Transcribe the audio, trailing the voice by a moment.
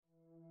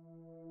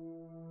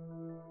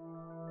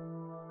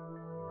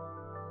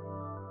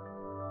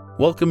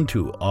Welcome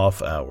to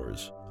Off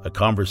Hours, a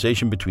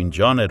conversation between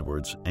John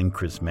Edwards and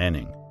Chris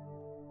Manning.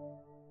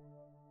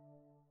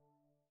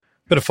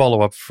 Bit of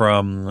follow-up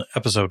from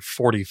episode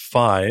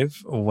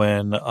 45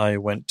 when I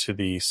went to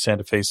the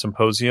Santa Fe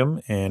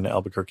Symposium in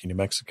Albuquerque, New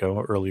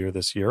Mexico earlier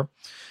this year.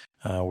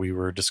 We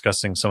were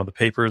discussing some of the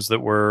papers that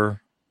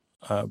were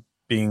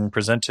being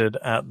presented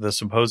at the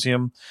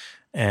symposium,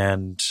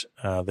 and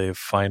they've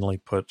finally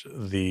put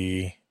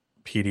the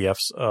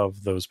PDFs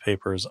of those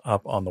papers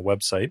up on the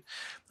website.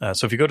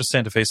 So if you go to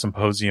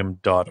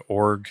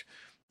santafesymposium.org,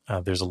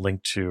 there's a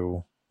link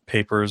to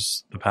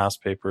papers, the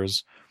past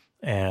papers,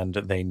 and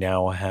they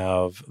now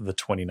have the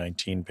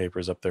 2019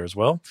 papers up there as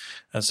well.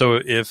 And so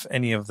if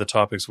any of the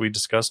topics we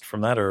discussed from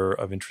that are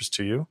of interest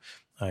to you,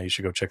 you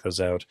should go check those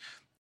out.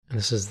 And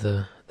this is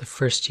the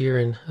first year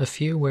in a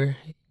few where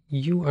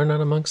you are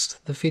not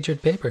amongst the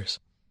featured papers.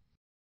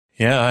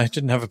 Yeah, I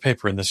didn't have a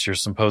paper in this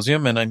year's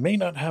symposium, and I may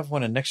not have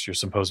one in next year's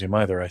symposium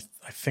either. I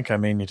think I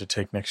may need to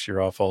take next year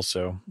off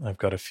also. I've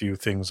got a few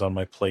things on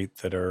my plate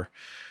that are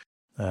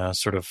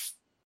sort of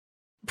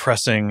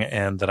pressing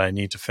and that I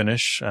need to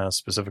finish,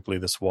 specifically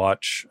this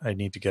watch. I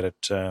need to get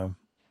it, I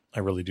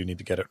really do need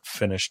to get it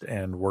finished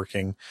and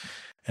working,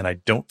 and I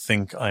don't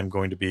think I'm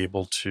going to be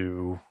able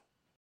to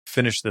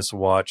finish this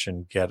watch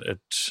and get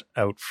it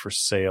out for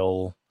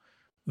sale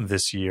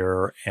this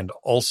year and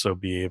also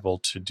be able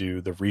to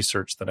do the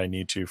research that I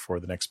need to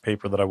for the next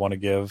paper that I want to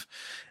give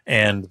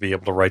and be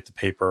able to write the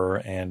paper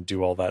and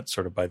do all that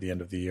sort of by the end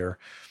of the year.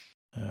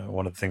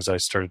 One of the things I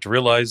started to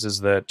realize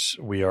is that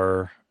we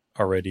are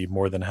already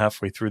more than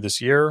halfway through this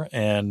year,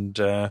 and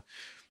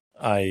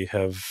I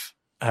have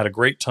had a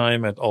great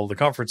time at all the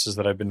conferences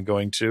that I've been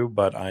going to,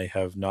 but I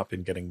have not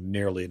been getting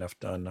nearly enough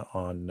done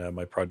on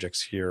my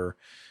projects here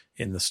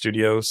in the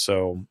studio,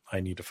 so I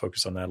need to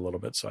focus on that a little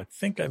bit. So I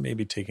think I may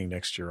be taking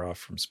next year off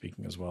from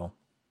speaking as well.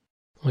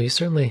 Well, you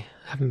certainly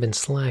haven't been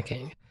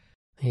slacking.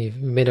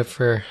 You've made up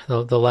for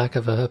the lack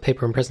of a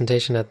paper and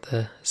presentation at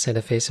the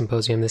Santa Fe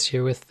Symposium this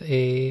year with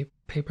a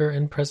paper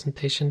and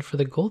presentation for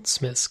the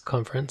Goldsmiths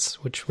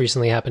Conference, which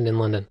recently happened in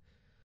London.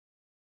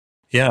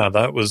 Yeah,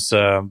 that was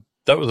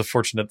a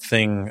fortunate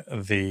thing.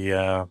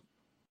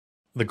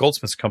 The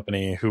Goldsmiths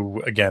Company,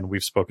 who, again,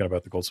 we've spoken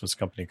about the Goldsmiths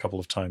Company a couple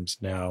of times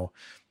now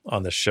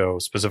on the show,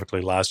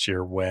 specifically last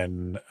year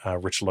when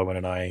Rich Lowen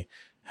and I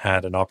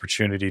had an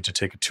opportunity to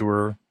take a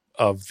tour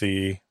of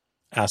the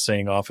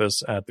assaying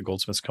office at the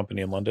Goldsmiths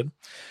Company in London.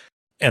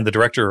 And the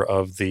director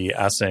of the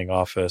assaying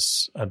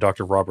office,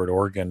 Dr. Robert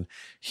Organ,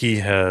 he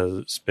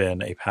has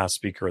been a past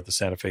speaker at the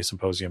Santa Fe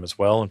Symposium as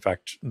well. In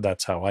fact,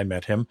 that's how I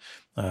met him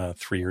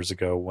 3 years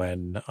ago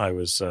when I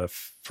was a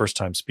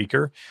first-time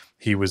speaker.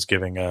 He was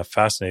giving a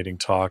fascinating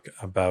talk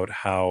about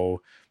how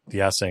the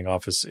assaying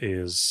office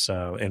is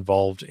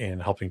involved in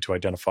helping to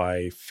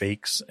identify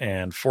fakes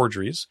and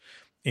forgeries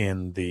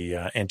in the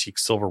antique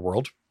silver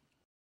world.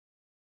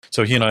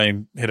 So he and I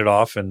hit it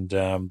off, and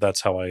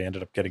that's how I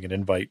ended up getting an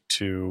invite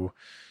to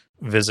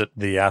visit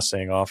the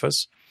assaying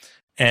office.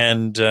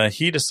 And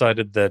he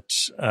decided that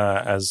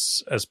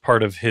as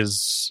part of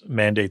his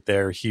mandate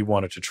there, he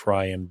wanted to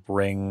try and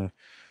bring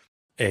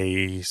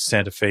a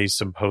Santa Fe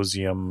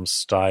Symposium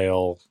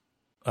style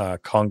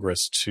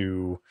Congress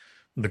to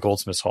the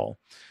Goldsmiths Hall.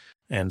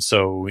 And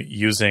so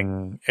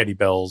using Eddie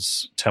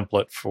Bell's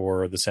template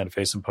for the Santa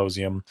Fe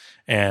Symposium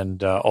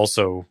and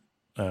also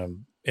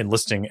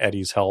enlisting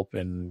Eddie's help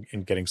in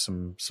getting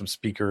some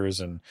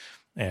speakers and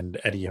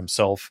Eddie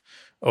himself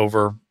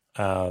over,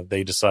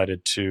 they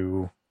decided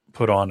to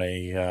put on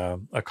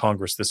a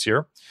Congress this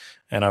year.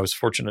 And I was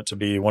fortunate to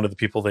be one of the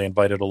people they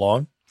invited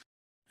along.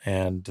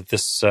 And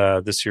this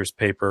year's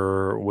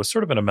paper was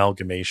sort of an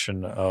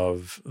amalgamation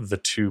of the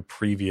two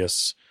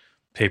previous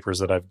papers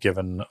that I've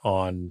given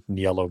on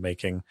Niello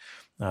making.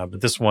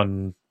 But this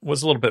one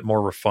was a little bit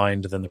more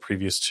refined than the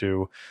previous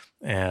two.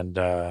 And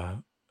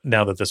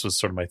now that this was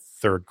sort of my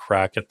third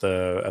crack at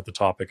the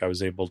topic, I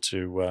was able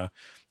to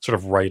sort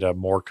of write a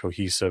more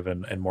cohesive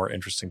and more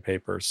interesting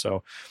paper.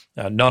 So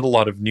not a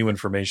lot of new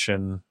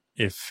information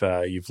if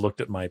you've looked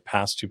at my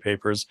past two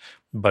papers,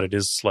 but it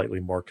is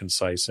slightly more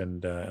concise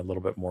and a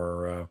little bit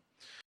more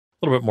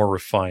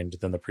refined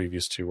than the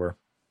previous two were.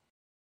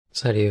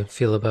 So how do you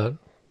feel about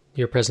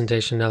your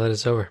presentation now that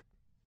it's over?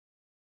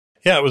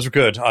 Yeah, it was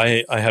good.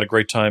 I had a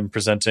great time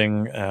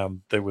presenting.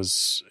 It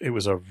was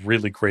a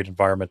really great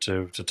environment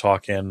to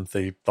talk in.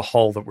 The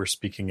hall that we're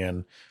speaking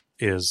in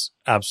is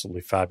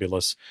absolutely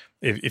fabulous.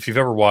 If you've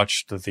ever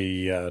watched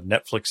the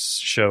Netflix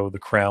show The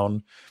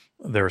Crown,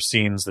 there are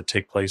scenes that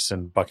take place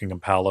in Buckingham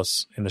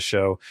Palace in the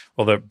show.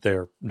 Well,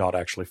 they're not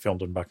actually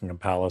filmed in Buckingham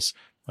Palace.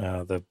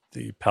 The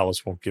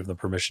palace won't give them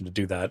permission to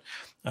do that.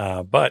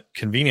 But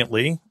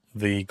conveniently,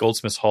 the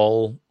Goldsmiths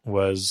Hall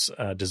was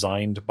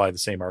designed by the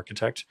same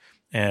architect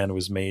and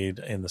was made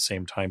in the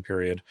same time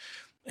period.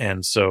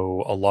 And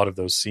so a lot of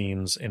those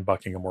scenes in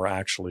Buckingham were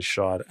actually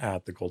shot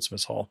at the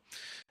Goldsmiths Hall.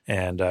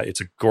 And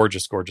it's a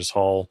gorgeous, gorgeous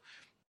hall.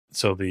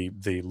 So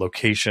the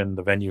location,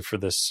 the venue for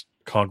this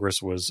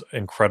Congress was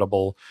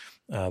incredible.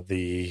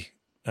 The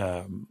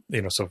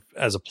So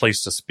as a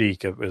place to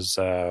speak, it was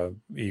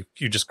you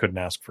just couldn't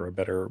ask for a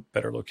better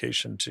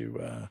location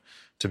to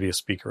be a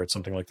speaker at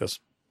something like this.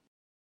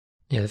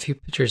 Yeah, the few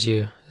pictures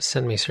you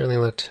sent me certainly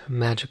looked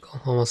magical,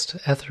 almost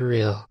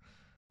ethereal,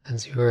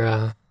 as you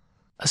were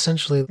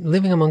essentially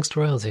living amongst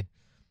royalty.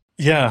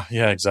 Yeah,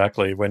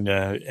 exactly. When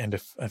and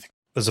if I think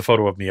there's a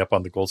photo of me up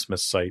on the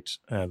Goldsmiths site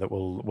that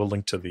we'll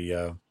link to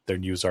their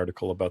news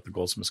article about the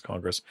Goldsmiths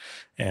Congress,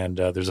 and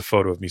there's a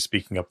photo of me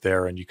speaking up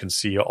there, and you can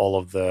see all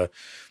of the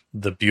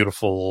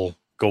beautiful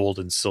gold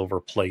and silver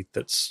plate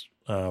that's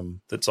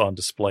on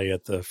display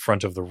at the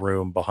front of the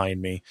room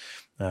behind me.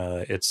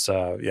 It's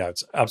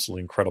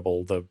absolutely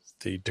incredible. The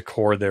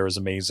decor there is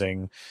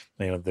amazing.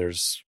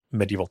 There's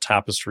medieval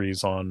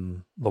tapestries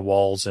on the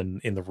walls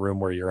and in the room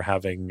where you're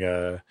having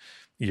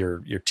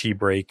your tea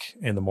break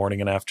in the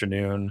morning and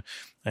afternoon,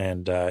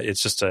 and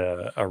it's just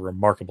a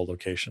remarkable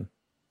location.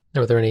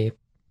 Were there any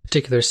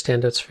particular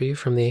standouts for you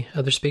from the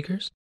other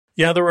speakers?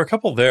 Yeah, there were a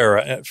couple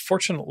there.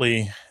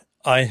 Fortunately,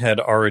 I had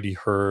already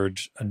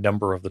heard a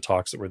number of the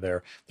talks that were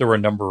there. There were a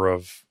number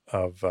of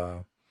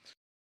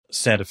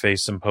Santa Fe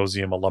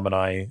Symposium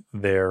alumni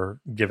there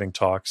giving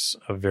talks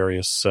of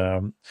various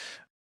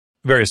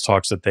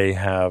talks that they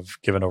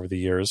have given over the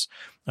years.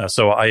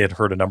 So I had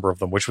heard a number of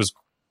them, which was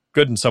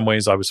good in some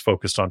ways. I was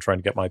focused on trying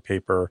to get my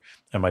paper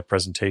and my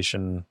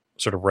presentation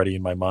sort of ready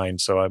in my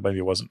mind, so I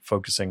maybe wasn't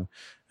focusing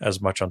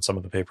as much on some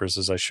of the papers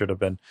as I should have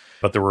been.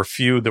 But there were a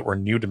few that were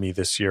new to me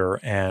this year,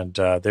 and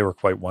they were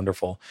quite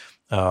wonderful.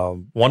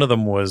 One of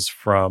them was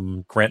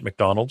from Grant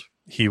McDonald.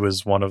 He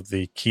was one of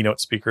the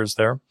keynote speakers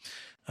there.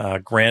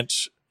 Grant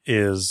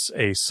is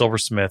a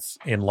silversmith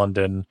in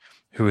London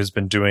who has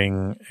been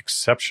doing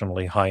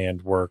exceptionally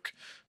high-end work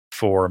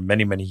for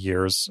many, many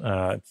years.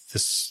 I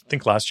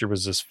think last year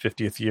was his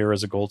 50th year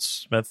as a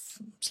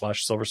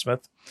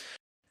goldsmith/silversmith.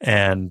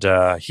 And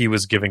he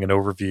was giving an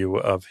overview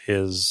of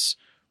his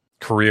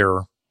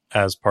career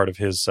as part of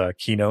his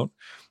keynote.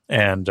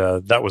 And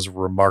that was a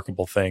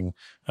remarkable thing.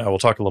 We'll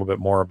talk a little bit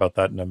more about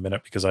that in a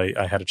minute, because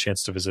I had a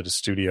chance to visit his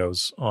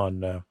studios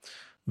on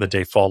the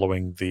day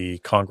following the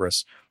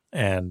Congress.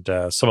 And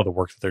some of the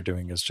work that they're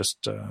doing is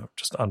just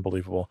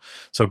unbelievable.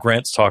 So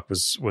Grant's talk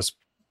was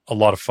a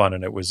lot of fun,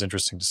 and it was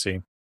interesting to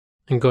see.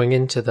 And going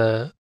into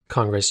the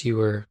Congress, you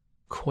were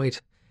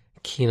quite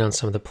keen on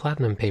some of the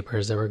platinum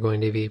papers that were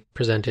going to be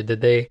presented.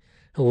 Did they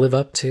live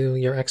up to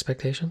your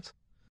expectations?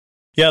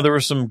 Yeah, there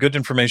was some good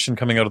information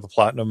coming out of the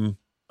platinum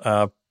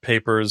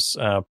papers.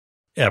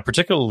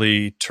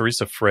 Particularly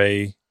Teresa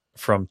Frey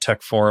from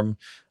Tech Forum.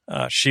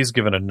 She's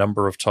given a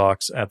number of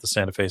talks at the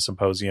Santa Fe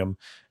Symposium,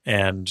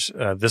 and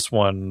this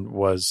one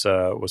was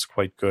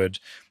quite good.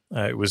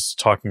 It was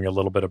talking a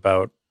little bit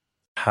about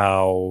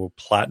how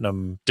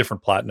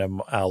different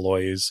platinum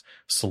alloys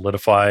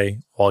solidify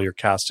while you're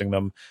casting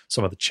them,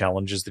 some of the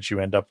challenges that you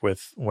end up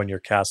with when you're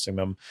casting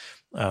them.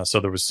 So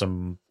there was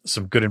some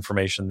good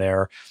information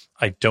there.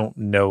 I don't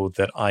know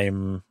that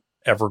I'm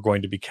ever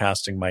going to be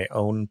casting my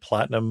own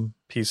platinum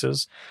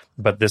pieces,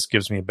 but this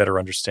gives me a better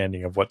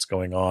understanding of what's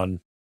going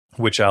on,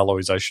 which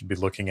alloys I should be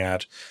looking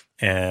at,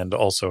 and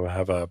also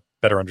have a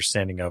better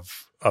understanding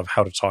of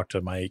how to talk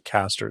to my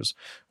casters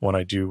when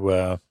I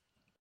do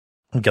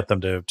get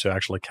them to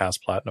actually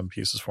cast platinum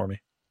pieces for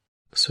me.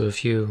 So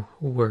if you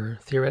were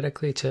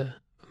theoretically to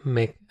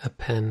make a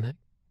pen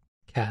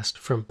cast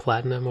from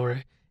platinum,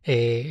 or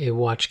a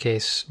watch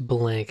case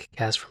blank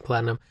cast from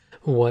platinum,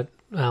 what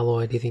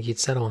alloy do you think you'd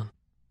settle on?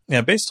 Yeah,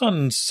 based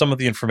on some of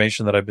the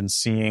information that I've been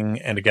seeing,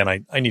 and again,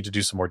 I need to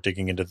do some more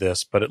digging into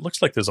this, but it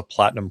looks like there's a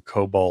platinum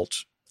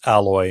cobalt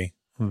alloy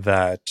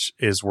that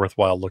is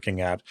worthwhile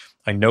looking at.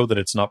 I know that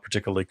it's not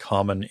particularly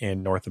common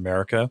in North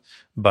America,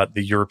 but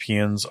the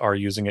Europeans are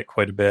using it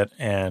quite a bit,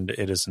 and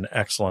it is an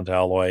excellent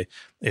alloy.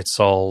 It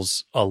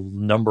solves a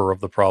number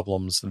of the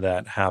problems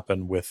that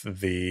happen with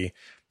the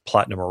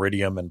platinum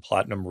iridium and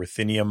platinum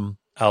ruthenium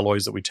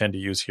alloys that we tend to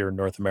use here in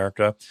North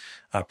America,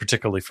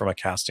 particularly from a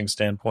casting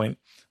standpoint.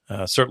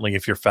 Certainly,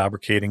 if you're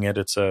fabricating it,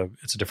 it's a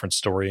different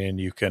story, and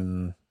you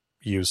can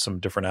use some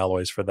different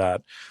alloys for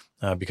that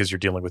because you're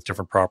dealing with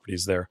different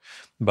properties there.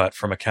 But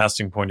from a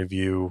casting point of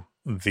view,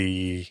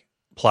 the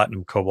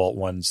platinum cobalt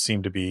ones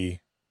seem to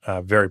be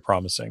very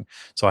promising.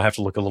 So I have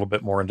to look a little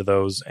bit more into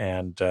those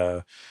and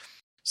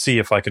see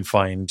if I can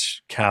find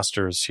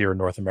casters here in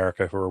North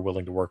America who are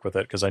willing to work with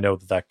it, because I know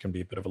that can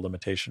be a bit of a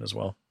limitation as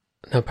well.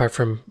 Now, apart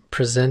from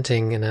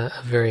presenting in a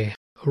very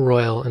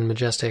royal and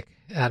majestic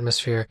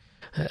atmosphere,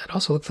 it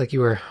also looked like you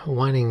were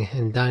wining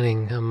and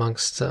dining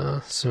amongst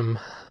some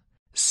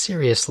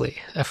seriously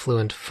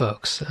affluent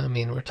folks. I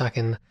mean, we're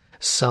talking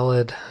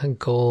solid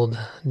gold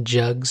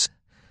jugs.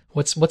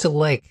 What's it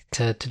like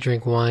to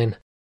drink wine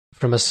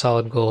from a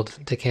solid gold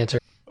decanter?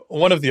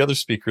 One of the other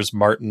speakers,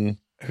 Martin,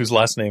 whose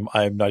last name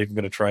I'm not even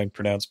going to try and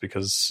pronounce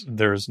because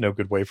there's no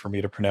good way for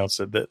me to pronounce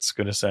it that's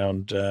going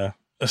to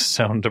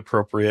sound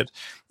appropriate.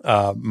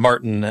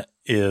 Martin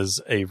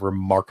is a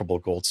remarkable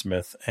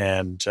goldsmith,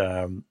 and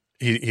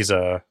he's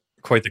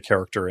quite the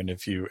character. And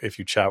if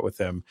you chat with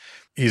him,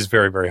 he's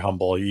very, very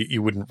humble.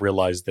 You wouldn't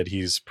realize that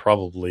he's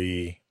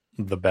probably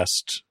the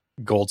best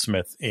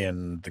goldsmith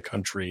in the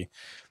country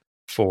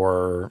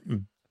for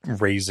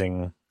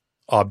raising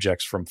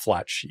objects from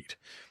flat sheet.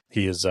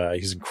 He's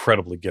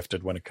incredibly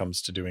gifted when it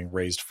comes to doing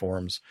raised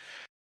forms.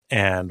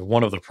 And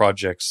one of the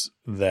projects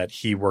that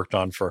he worked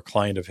on for a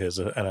client of his,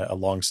 a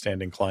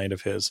long-standing client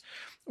of his,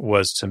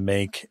 was to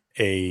make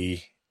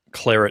a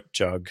claret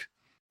jug.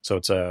 So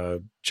it's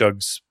a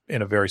jugs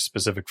in a very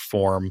specific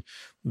form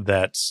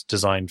that's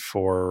designed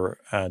for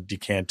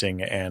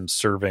decanting and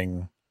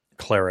serving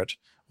claret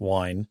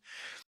wine.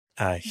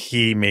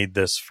 He made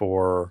this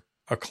for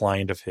a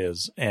client of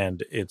his,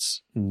 and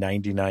it's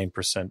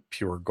 99%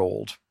 pure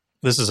gold.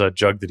 This is a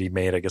jug that he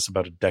made, I guess,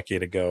 about a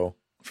decade ago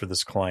for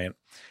this client.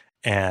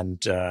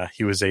 And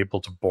he was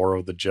able to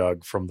borrow the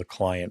jug from the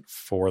client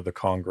for the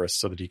Congress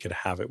so that he could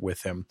have it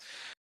with him.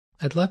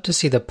 I'd love to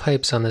see the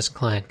pipes on this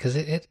client, because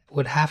it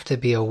would have to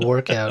be a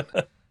workout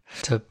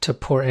to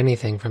pour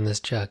anything from this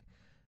jug.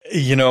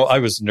 You know, I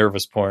was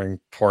nervous pouring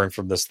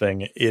from this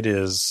thing. It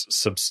is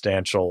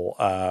substantial.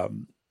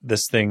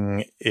 This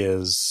thing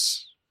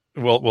is...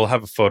 We'll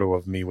have a photo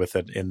of me with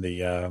it in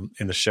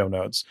the show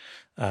notes.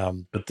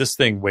 But this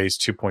thing weighs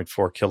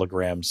 2.4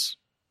 kilograms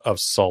of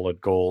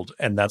solid gold,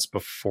 and that's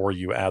before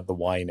you add the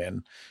wine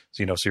in.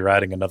 So, so you're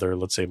adding another,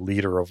 let's say,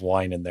 liter of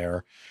wine in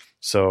there.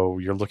 So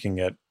you're looking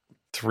at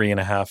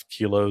 3.5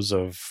 kilos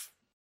of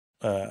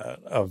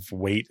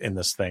weight in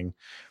this thing,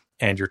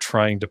 and you're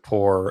trying to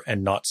pour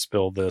and not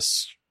spill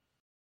this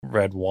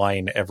red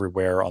wine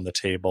everywhere on the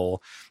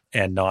table,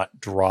 and not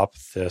drop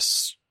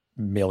this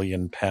 1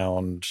 million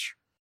pound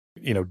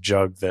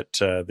jug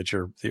that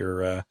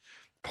you're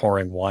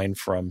pouring wine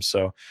from.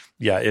 So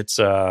yeah,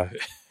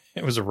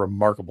 it was a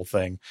remarkable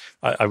thing.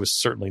 I was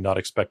certainly not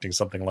expecting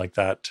something like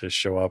that to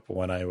show up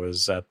when I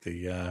was at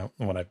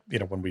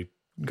when we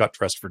got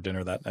dressed for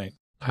dinner that night.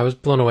 I was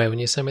blown away when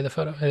you sent me the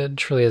photo. It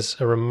truly is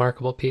a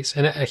remarkable piece,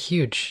 and a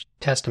huge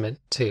testament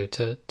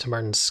to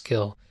Martin's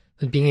skill.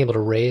 Being able to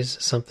raise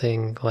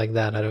something like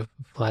that out of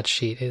flat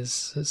sheet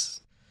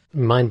is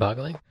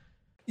mind-boggling.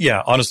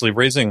 Yeah, honestly,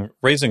 raising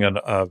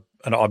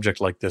an object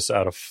like this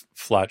out of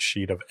flat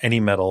sheet of any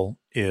metal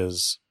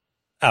is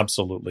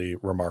absolutely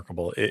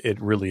remarkable.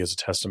 It really is a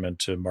testament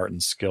to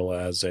Martin's skill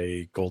as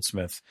a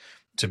goldsmith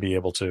to be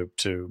able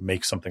to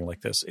make something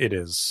like this. It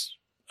is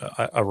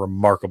a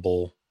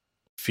remarkable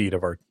feat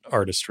of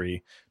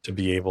artistry to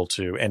be able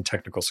to, and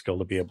technical skill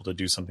to be able to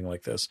do something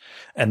like this.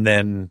 And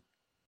then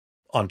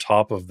on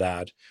top of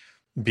that,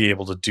 be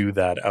able to do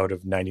that out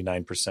of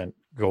 99%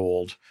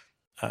 gold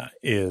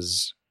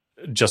is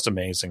just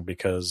amazing,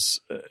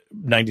 because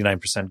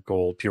 99%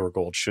 gold, pure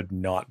gold, should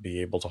not be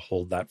able to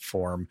hold that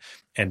form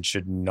and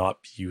should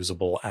not be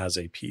usable as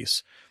a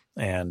piece.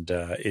 And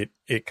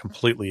it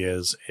completely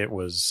is. It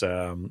was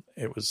an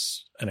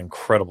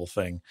incredible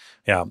thing.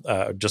 Yeah,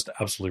 just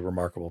absolutely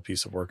remarkable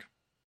piece of work.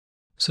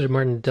 So did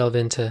Martin delve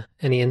into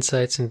any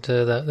insights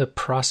into the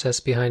process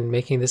behind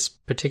making this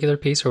particular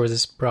piece, or was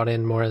this brought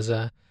in more as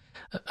a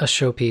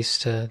showpiece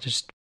to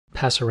just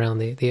pass around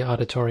the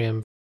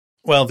auditorium?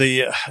 Well,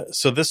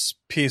 so this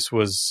piece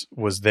was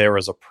there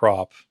as a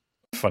prop,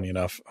 funny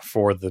enough,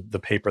 for the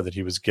paper that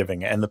he was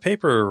giving, and the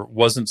paper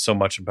wasn't so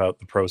much about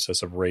the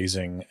process of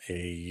raising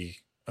a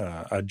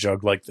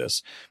jug like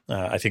this.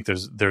 I think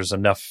there's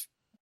enough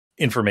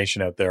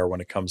information out there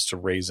when it comes to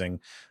raising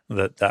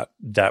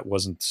that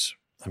wasn't.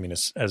 I mean,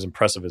 as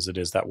impressive as it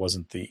is, that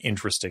wasn't the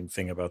interesting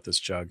thing about this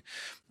jug.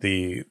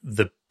 The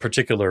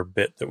particular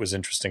bit that was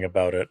interesting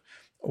about it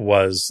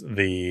was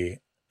the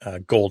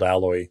gold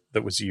alloy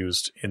that was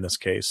used in this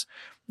case,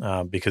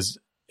 because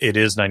it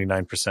is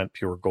 99%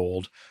 pure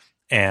gold,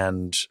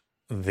 and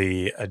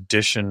the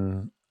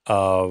addition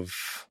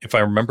of, if I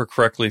remember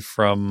correctly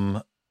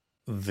from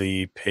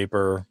the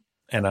paper,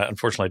 and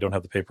unfortunately I don't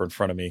have the paper in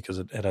front of me because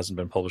it hasn't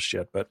been published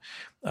yet, but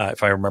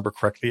if I remember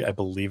correctly, I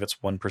believe it's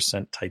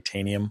 1%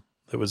 titanium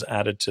that was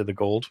added to the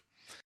gold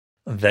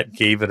that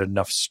gave it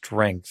enough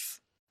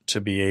strength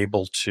to be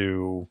able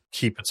to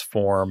keep its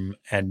form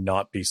and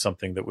not be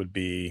something that would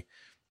be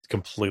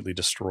completely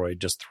destroyed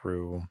just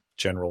through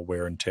general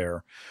wear and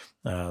tear.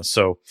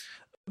 So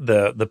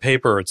the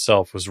paper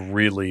itself was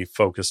really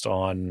focused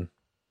on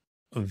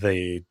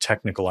the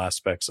technical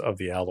aspects of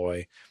the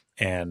alloy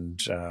and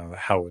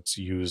how it's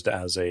used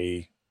as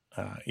a,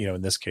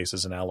 in this case,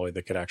 as an alloy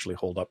that could actually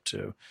hold up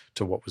to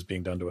what was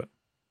being done to it.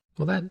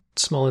 Well, that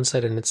small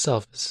insight in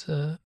itself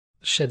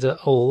sheds a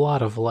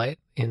lot of light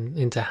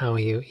into how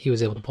he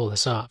was able to pull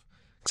this off.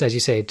 Because as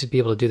you say, to be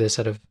able to do this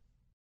out of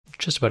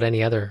just about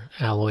any other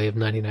alloy of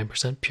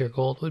 99% pure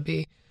gold would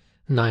be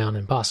nigh on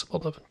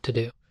impossible to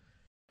do.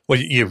 Well,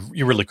 you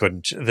really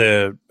couldn't.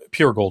 The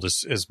pure gold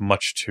is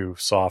much too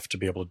soft to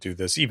be able to do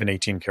this. Even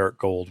 18 karat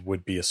gold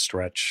would be a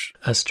stretch.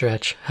 A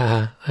stretch.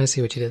 Haha, I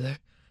see what you did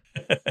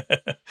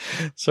there.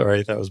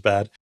 Sorry, that was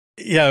bad.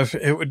 Yeah,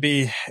 it would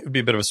be a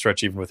bit of a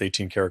stretch even with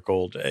 18 karat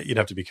gold. You'd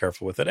have to be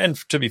careful with it. And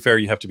to be fair,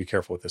 you have to be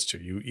careful with this too.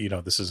 You know,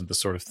 this isn't the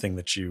sort of thing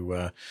that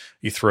you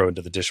throw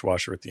into the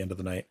dishwasher at the end of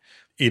the night.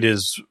 It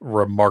is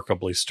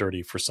remarkably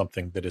sturdy for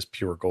something that is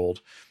pure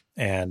gold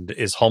and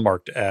is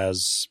hallmarked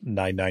as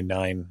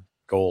 999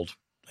 gold.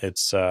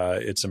 It's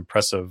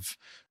impressive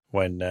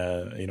when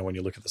when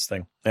you look at this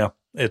thing. Yeah,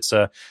 it's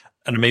an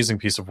amazing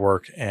piece of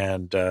work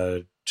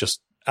and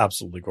just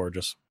absolutely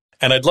gorgeous.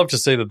 And I'd love to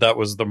say that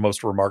was the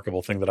most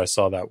remarkable thing that I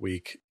saw that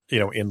week,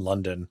 in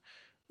London.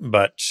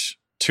 But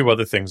two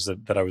other things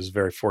that I was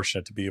very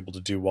fortunate to be able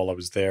to do while I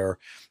was there.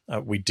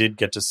 We did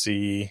get to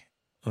see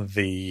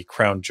the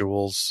Crown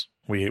Jewels.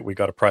 We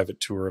got a private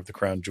tour of the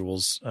Crown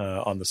Jewels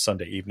on the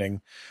Sunday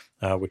evening,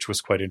 which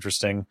was quite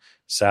interesting.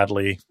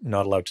 Sadly,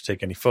 not allowed to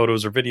take any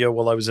photos or video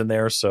while I was in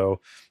there.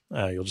 So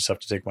you'll just have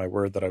to take my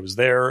word that I was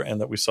there and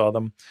that we saw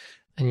them.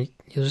 And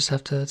you'll just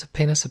have to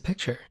paint us a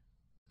picture.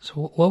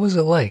 So what was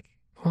it like?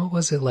 What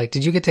was it like?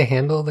 Did you get to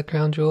handle the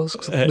Crown Jewels?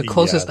 The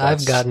closest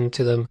I've gotten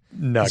to them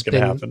not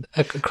going to happen.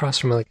 Across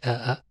from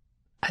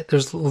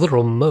there's a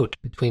literal moat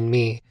between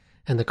me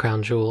and the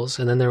Crown Jewels,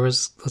 and then there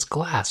was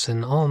glass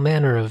and all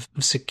manner of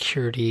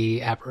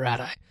security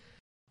apparatus.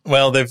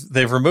 Well,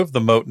 they've removed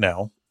the moat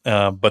now,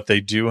 but they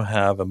do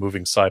have a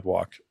moving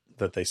sidewalk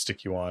that they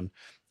stick you on.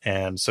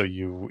 And so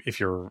if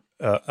you're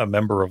a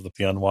member of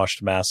the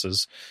unwashed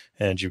masses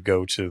and you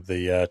go to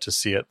to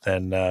see it,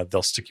 then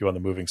they'll stick you on the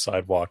moving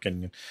sidewalk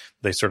and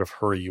they sort of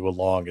hurry you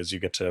along as you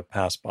get to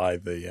pass by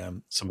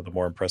some of the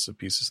more impressive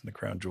pieces in the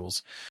Crown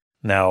Jewels.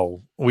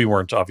 Now, we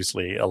weren't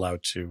obviously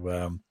allowed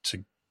to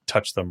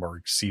touch them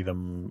or see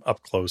them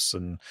up close,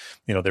 and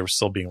they were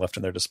still being left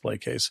in their display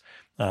case.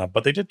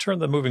 But they did turn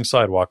the moving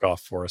sidewalk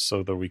off for us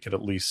so that we could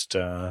at least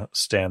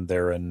stand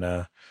there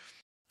and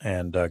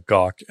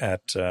gawk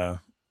at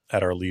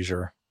our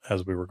leisure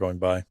as we were going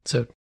by.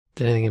 So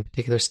did anything in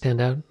particular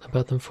stand out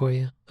about them for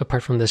you,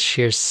 apart from the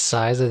sheer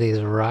size of these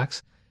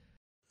rocks?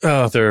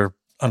 They're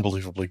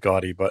unbelievably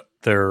gaudy, but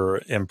they're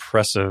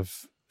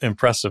impressive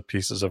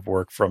pieces of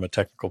work from a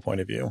technical point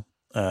of view.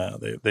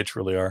 They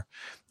truly are.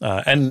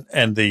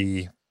 And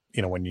the,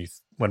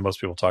 when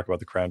most people talk about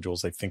the Crown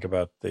Jewels, they think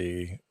about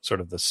the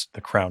sort of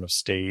the crown of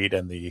state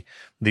and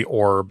the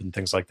orb and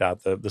things like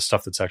that, the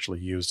stuff that's actually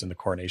used in the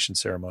coronation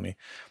ceremony.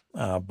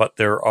 But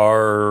there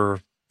are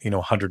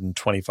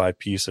 125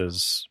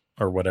 pieces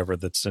or whatever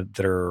that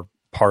are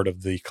part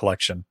of the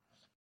collection.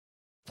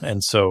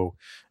 And so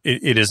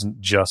it isn't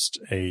just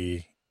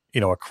a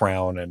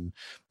crown and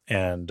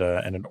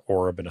an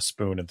orb and a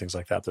spoon and things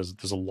like that.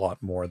 There's a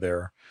lot more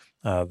there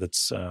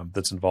that's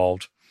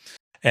involved.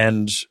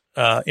 And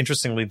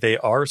interestingly, they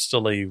are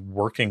still a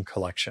working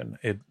collection.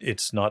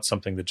 It's not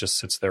something that just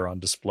sits there on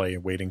display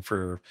waiting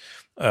for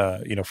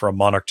for a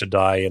monarch to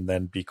die and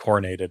then be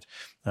coronated.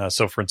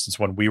 So for instance,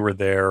 when we were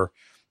there,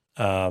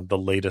 the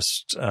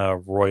latest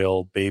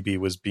royal baby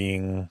was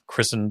being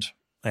christened,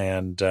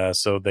 and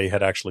so they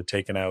had actually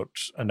taken out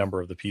a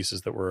number of the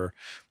pieces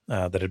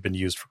that had been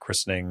used for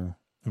christening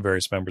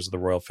various members of the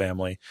royal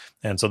family,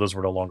 and so those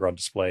were no longer on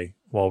display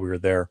while we were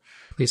there.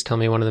 Please tell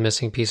me one of the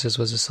missing pieces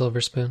was a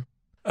silver spoon.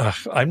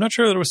 I'm not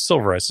sure that it was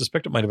silver. I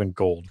suspect it might have been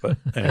gold, but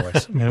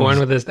anyways. Born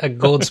with a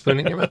gold spoon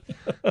in your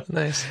mouth.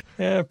 Nice.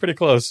 Yeah, pretty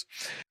close.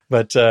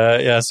 But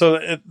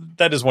so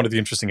that is one of the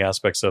interesting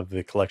aspects of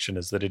the collection,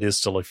 is that it is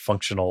still a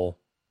functional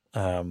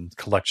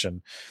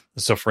collection.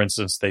 So for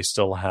instance, they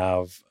still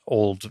have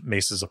old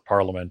maces of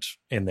Parliament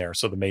in there.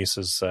 So the mace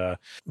is the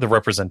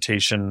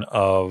representation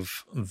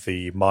of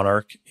the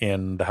monarch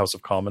in the House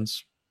of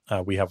Commons.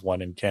 We have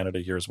one in Canada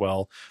here as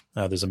well.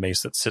 There's a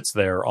mace that sits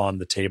there on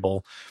the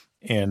table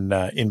in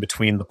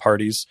between the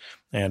parties,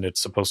 and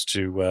it's supposed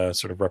to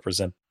sort of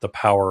represent the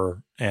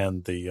power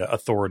and the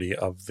authority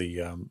of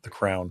the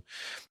crown.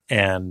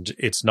 And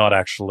you're not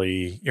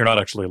actually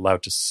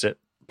allowed to sit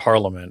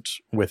Parliament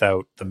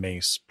without the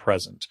mace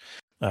present.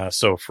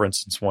 So, for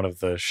instance, one of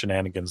the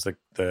shenanigans that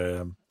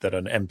an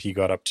MP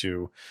got up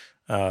to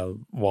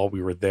while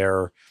we were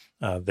there,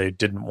 they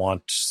didn't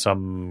want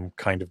some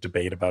kind of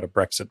debate about a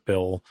Brexit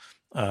bill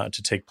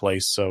to take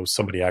place. So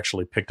somebody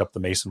actually picked up the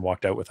mace and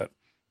walked out with it.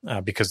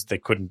 Because they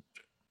couldn't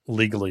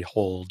legally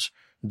hold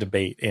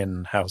debate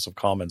in House of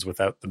Commons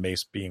without the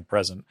mace being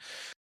present.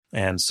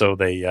 And so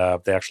they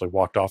actually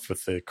walked off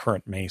with the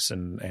current mace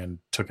and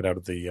took it out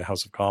of the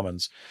House of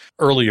Commons.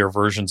 Earlier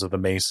versions of the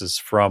maces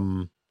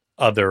from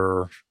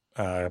other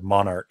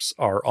monarchs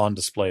are on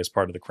display as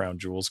part of the Crown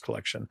Jewels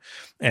collection.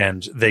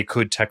 And they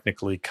could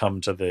technically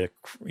come to the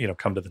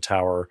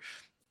tower,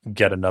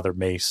 get another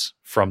mace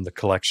from the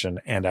collection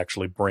and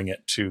actually bring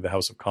it to the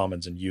House of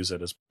Commons and use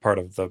it as part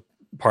of the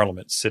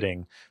Parliament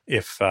sitting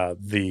if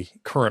the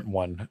current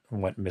one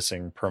went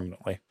missing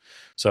permanently.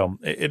 So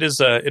it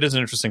is an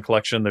interesting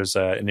collection. There's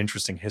an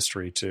interesting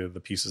history to the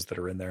pieces that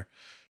are in there.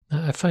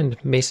 I find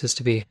maces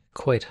to be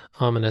quite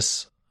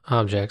ominous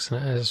objects,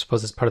 and I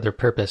suppose it's part of their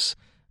purpose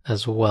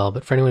as well.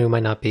 But for anyone who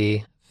might not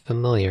be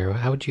familiar,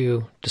 how would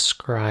you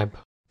describe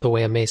the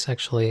way a mace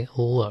actually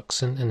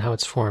looks and how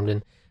it's formed,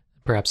 and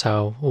perhaps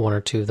how one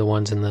or two of the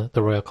ones in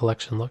the royal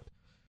collection looked?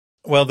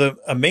 Well,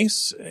 a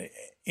mace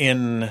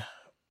in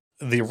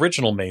the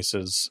original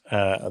maces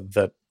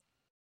that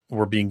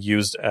were being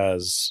used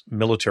as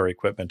military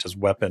equipment, as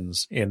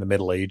weapons in the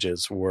Middle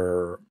Ages,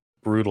 were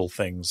brutal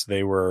things.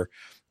 They were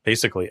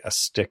basically a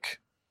stick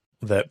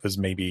that was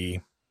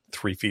maybe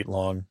 3 feet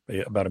long,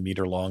 about a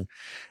meter long,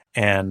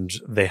 and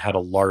they had a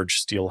large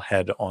steel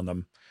head on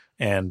them,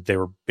 and they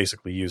were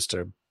basically used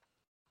to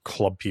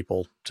club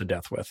people to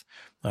death with.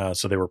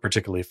 So they were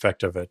particularly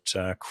effective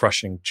at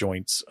crushing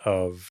joints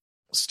of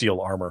steel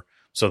armor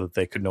so that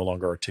they could no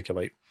longer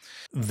articulate.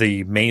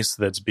 The mace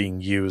that's being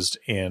used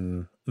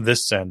in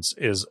this sense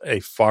is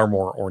a far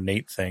more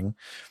ornate thing.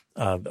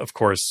 Of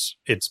course,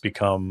 it's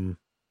become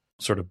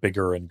sort of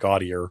bigger and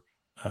gaudier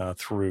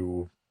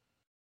through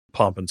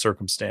pomp and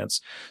circumstance.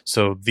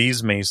 So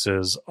these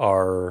maces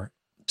are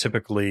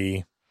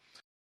typically,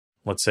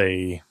 let's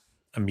say,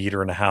 1.5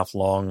 meters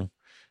long,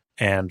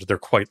 and they're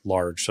quite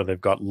large. So they've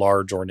got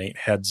large ornate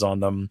heads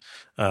on them.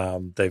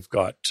 They've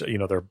got,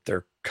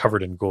 they're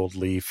covered in gold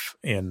leaf.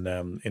 In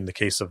the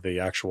case of the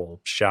actual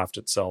shaft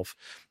itself,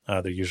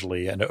 they're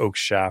usually an oak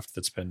shaft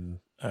that's been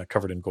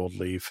covered in gold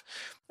leaf,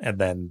 and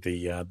then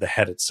the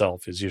head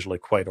itself is usually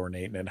quite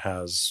ornate, and it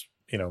has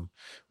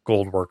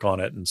gold work on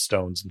it and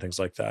stones and things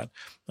like that.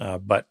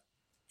 But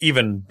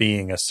even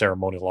being a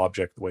ceremonial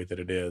object the way that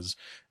it is,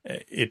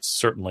 it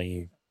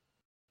certainly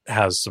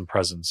has some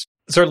presence.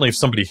 Certainly, if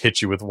somebody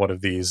hit you with one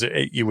of these,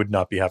 you would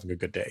not be having a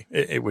good day.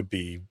 It would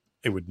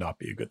not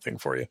be a good thing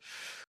for you.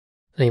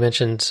 Now, you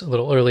mentioned a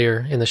little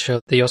earlier in the show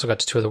that you also got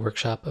to tour the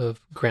workshop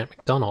of Grant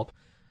McDonald.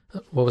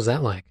 What was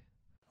that like?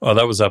 Oh,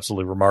 that was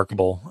absolutely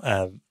remarkable.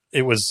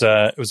 It was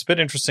a bit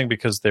interesting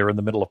because they were in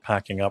the middle of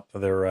packing up.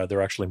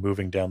 They're actually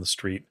moving down the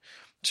street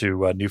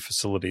to new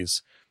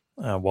facilities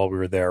while we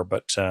were there,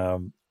 but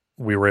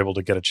we were able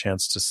to get a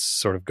chance to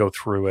sort of go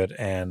through it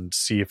and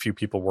see a few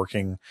people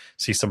working,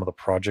 see some of the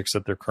projects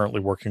that they're currently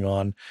working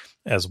on,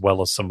 as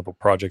well as some of the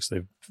projects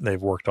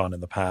they've worked on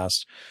in the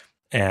past.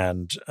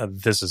 And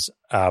this is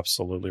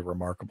absolutely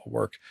remarkable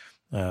work.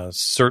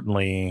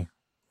 Certainly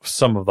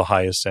some of the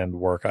highest end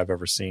work I've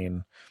ever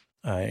seen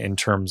in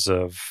terms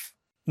of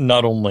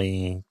not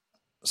only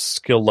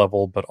skill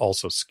level, but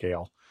also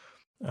scale.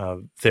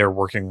 They're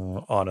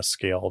working on a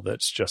scale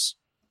that's just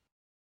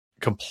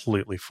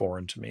completely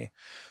foreign to me.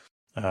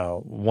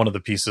 One of the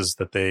pieces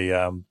that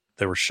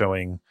they were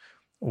showing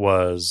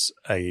was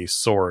a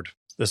sword.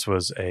 This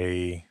was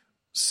a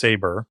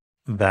saber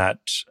that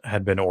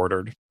had been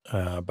ordered,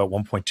 about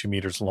 1.2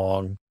 meters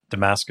long,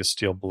 Damascus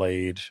steel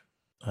blade,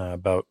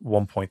 about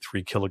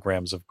 1.3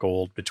 kilograms of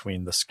gold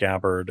between the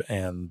scabbard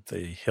and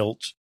the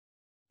hilt,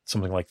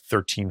 something like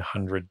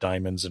 1,300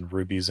 diamonds and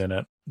rubies in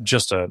it.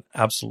 Just an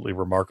absolutely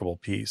remarkable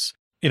piece.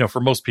 For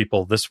most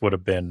people, this would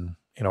have been,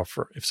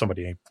 for if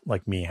somebody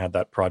like me had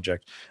that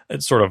project,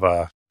 it's sort of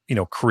a,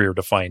 career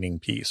defining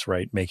piece,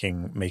 right?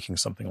 Making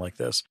something like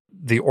this.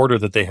 The order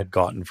that they had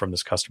gotten from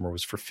this customer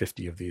was for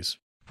 50 of these.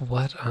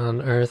 What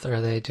on earth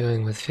are they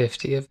doing with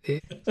 50 of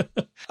these?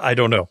 I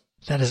don't know.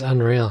 That is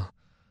unreal.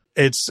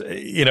 It's,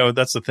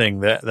 that's the thing.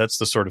 That's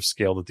the sort of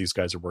scale that these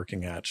guys are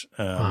working at.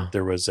 Wow.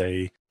 There was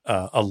a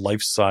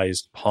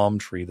life-sized palm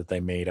tree that they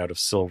made out of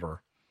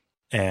silver,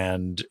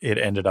 and it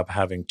ended up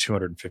having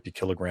 250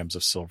 kilograms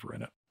of silver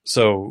in it.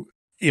 So,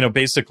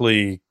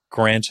 basically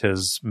Grant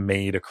has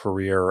made a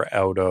career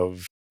out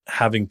of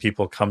having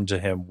people come to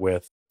him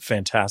with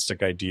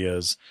fantastic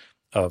ideas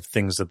of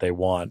things that they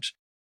want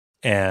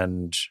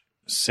and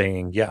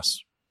saying, yes,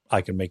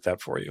 I can make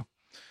that for you.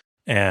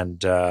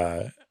 And,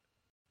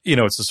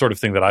 it's the sort of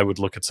thing that I would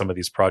look at some of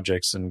these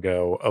projects and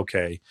go,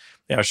 okay,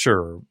 yeah,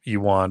 sure.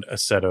 You want a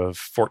set of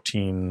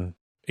 14,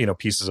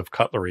 pieces of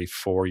cutlery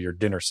for your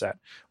dinner set.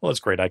 Well,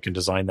 that's great. I can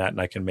design that and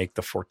I can make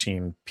the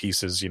 14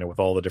 pieces, with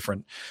all the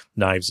different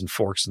knives and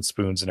forks and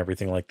spoons and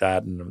everything like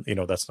that. And,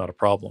 that's not a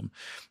problem.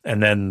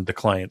 And then the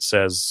client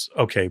says,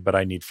 okay, but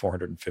I need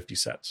 450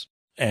 sets.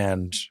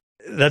 And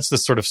that's the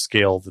sort of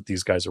scale that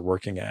these guys are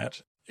working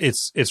at.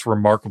 It's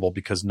remarkable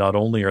because not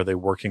only are they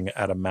working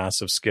at a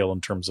massive scale in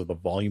terms of the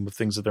volume of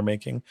things that they're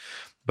making,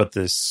 but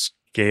the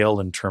scale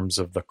in terms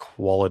of the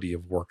quality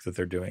of work that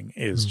they're doing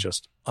is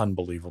just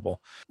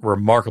unbelievable.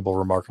 Remarkable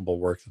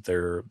work that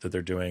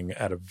they're doing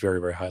at a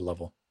very, very high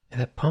level. Yeah,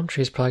 that palm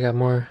tree's probably got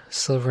more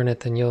silver in it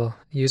than you'll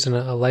use in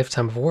a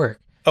lifetime of work.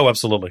 Oh,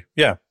 absolutely.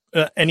 Yeah.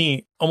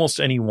 Almost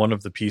any one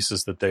of the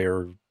pieces that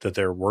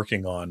they're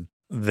working on,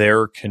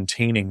 they're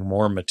containing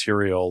more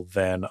material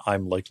than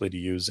I'm likely to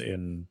use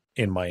in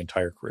my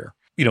entire career.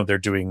 They're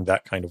doing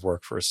that kind of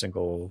work for a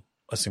single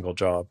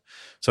job.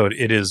 So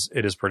it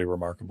is pretty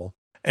remarkable.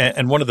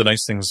 And one of the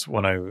nice things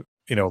when I,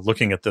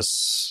 looking at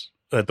this,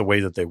 at the way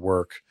that they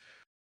work,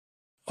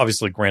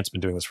 obviously Grant's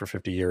been doing this for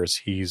 50 years.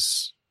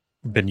 He's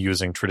been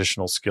using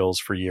traditional skills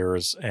for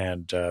years,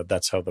 and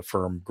that's how the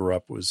firm grew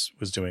up, was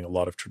doing a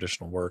lot of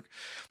traditional work.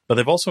 But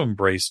they've also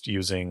embraced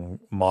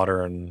using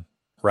modern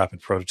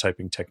rapid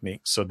prototyping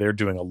techniques. So they're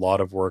doing a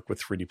lot of work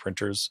with 3D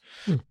printers.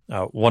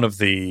 One of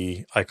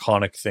the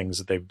iconic things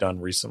that they've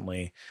done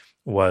recently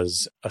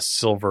was a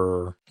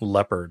silver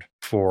leopard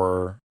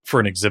for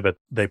an exhibit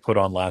they put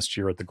on last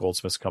year at the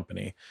Goldsmiths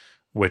Company,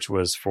 which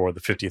was for the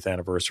 50th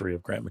anniversary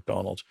of Grant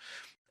McDonald.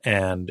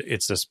 And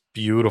it's this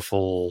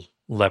beautiful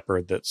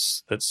leopard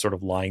that's sort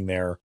of lying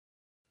there.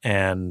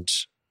 And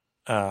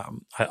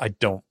I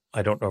don't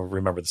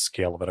remember the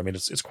scale of it. I mean,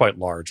 it's quite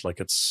large. Like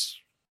it's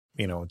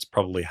it's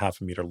probably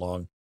 0.5 meter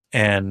long.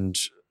 And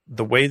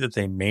the way that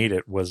they made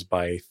it was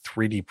by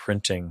 3D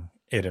printing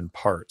it in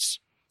parts.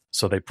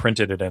 So they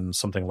printed it in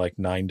something like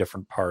 9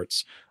 different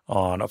parts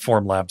on a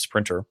Formlabs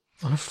printer.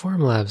 On a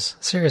Formlabs?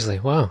 Seriously,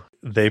 wow.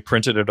 They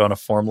printed it on a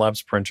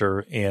Formlabs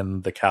printer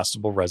in the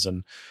castable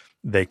resin.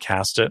 They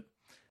cast it,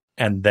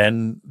 and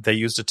then they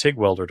used a TIG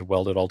welder to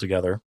weld it all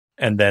together.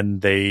 And then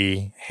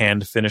they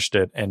hand finished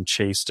it and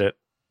chased it.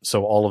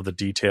 So all of the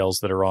details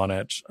that are on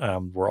it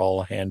were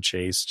all hand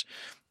chased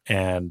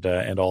and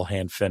all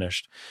hand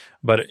finished.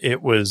 But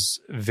it was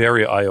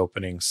very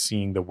eye-opening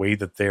seeing the way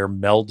that they're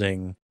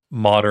melding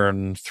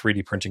modern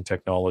 3D printing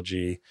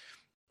technology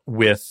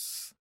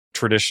with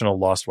traditional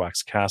lost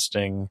wax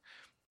casting,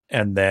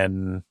 and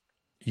then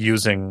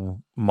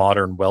using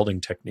modern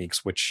welding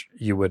techniques, which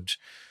you would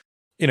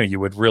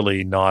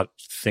really not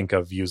think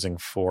of using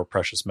for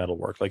precious metal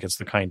work. Like, it's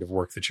the kind of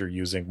work that you're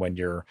using when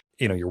you're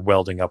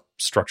welding up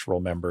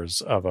structural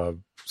members of a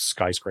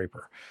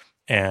skyscraper.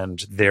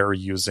 And they're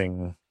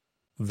using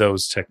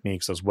those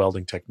techniques, those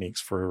welding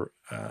techniques, for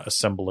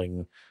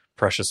assembling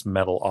precious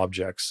metal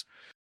objects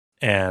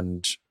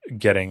and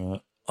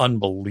getting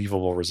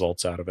unbelievable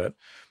results out of it.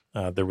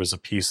 There was a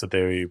piece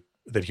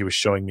that he was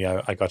showing me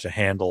I got to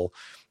handle.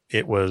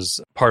 It was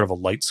part of a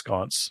light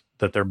sconce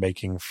that they're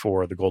making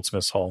for the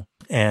Goldsmiths Hall.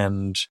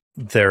 And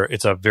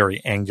it's a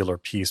very angular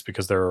piece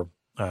because they're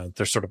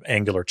sort of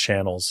angular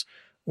channels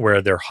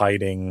where they're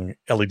hiding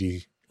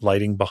LED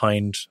lighting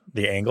behind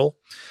the angle.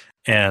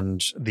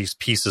 And these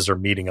pieces are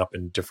meeting up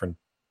in different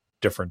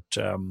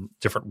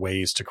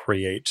ways to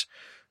create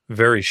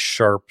very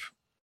sharp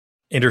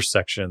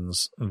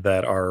intersections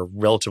that are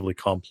relatively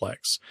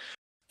complex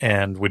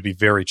and would be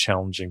very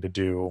challenging to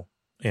do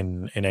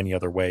in any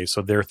other way.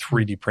 So they're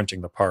 3D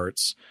printing the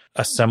parts,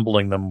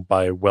 assembling them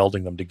by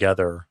welding them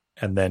together,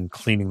 and then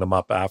cleaning them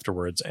up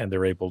afterwards. And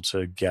they're able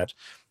to get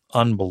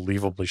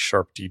unbelievably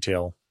sharp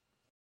detail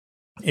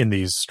in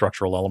these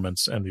structural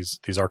elements and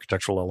these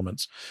architectural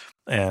elements,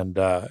 and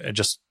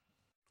just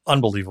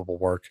unbelievable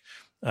work.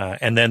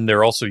 And then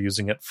they're also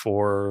using it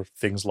for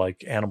things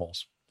like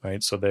animals,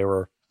 right? So they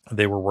were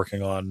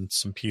working on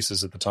some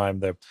pieces at the time.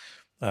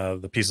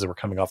 The pieces that were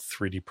coming off the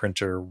 3D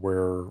printer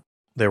were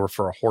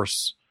for a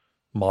horse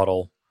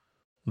model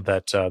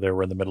that they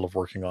were in the middle of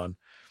working on.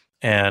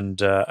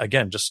 And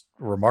again, just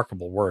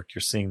remarkable work.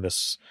 You're seeing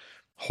this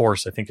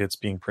horse, I think it's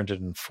being printed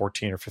in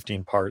 14 or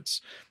 15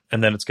 parts,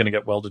 and then it's going to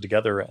get welded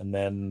together, and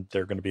then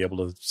they're going to be able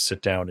to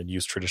sit down and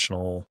use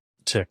traditional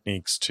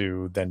techniques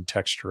to then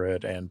texture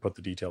it and put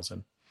the details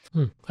in.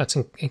 That's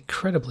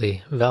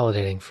incredibly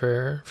validating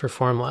for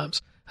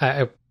Formlabs.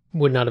 I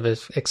would not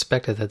have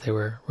expected that they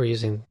were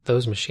using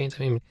those machines.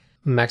 I mean,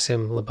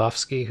 Maxim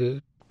Lebovsky,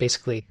 who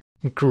basically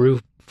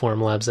grew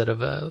Formlabs out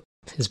of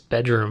his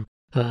bedroom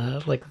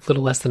like a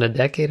little less than a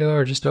decade ago,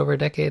 or just over a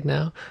decade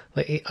now.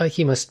 Like,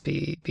 he must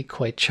be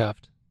quite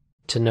chuffed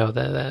to know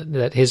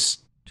that his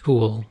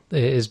tool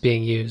is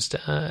being used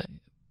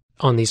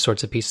on these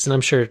sorts of pieces. And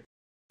I'm sure,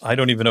 I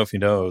don't even know if he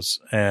knows,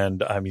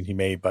 and I mean, he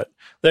may, but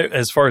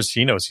as far as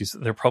he knows,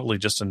 they're probably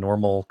just a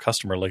normal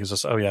customer. Like, it's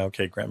just, oh yeah,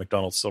 okay, Grant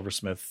McDonald,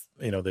 Silversmith,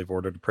 they've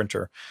ordered a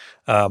printer.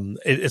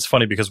 It's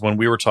funny because when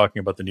we were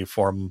talking about the new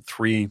Form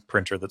 3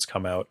 printer that's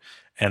come out,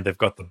 and they've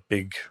got the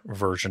big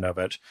version of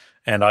it,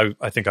 and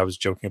I think I was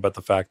joking about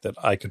the fact that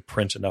I could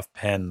print enough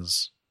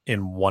pens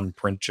in one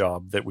print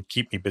job that would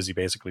keep me busy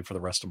basically for the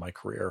rest of my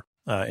career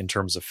in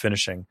terms of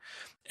finishing.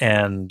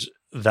 And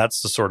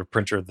that's the sort of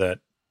printer that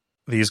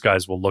these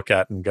guys will look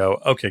at and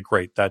go, okay,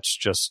 great. That's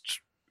just,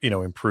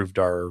 improved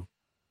our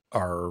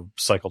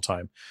cycle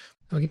time.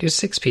 We can do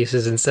 6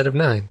 pieces instead of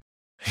 9.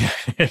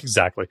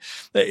 Exactly.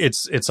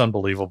 It's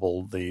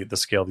unbelievable the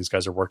scale these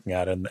guys are working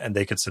at, and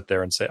they could sit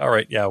there and say, all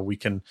right, yeah, we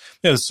can,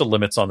 there's still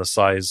limits on the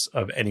size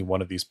of any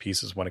one of these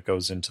pieces when it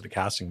goes into the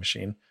casting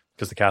machine,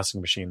 because the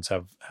casting machines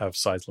have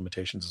size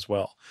limitations as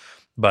well.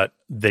 But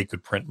they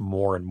could print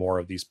more and more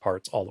of these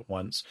parts all at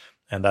once.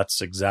 And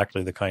that's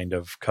exactly the kind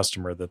of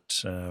customer that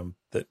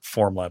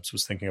Formlabs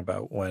was thinking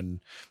about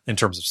in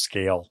terms of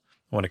scale,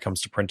 when it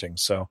comes to printing.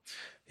 So,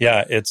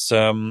 yeah,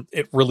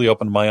 it really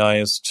opened my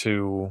eyes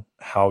to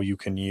how you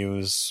can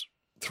use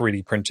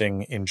 3D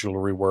printing in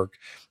jewelry work.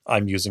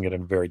 I'm using it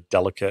in a very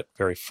delicate,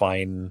 very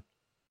fine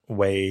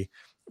way,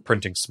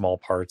 printing small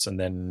parts and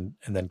then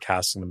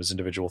casting them as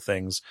individual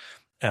things.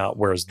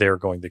 Whereas they're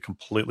going the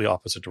completely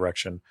opposite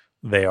direction.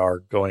 They are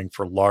going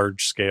for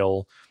large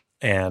scale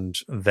and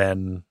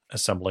then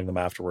assembling them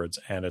afterwards.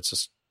 And it's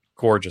just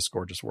gorgeous,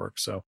 gorgeous work.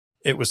 So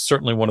it was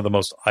certainly one of the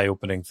most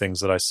eye-opening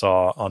things that I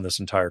saw on this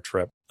entire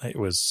trip. It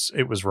was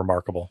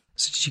remarkable.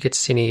 So did you get to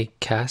see any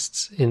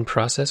casts in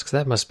process? Because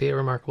that must be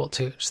remarkable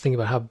too. Just thinking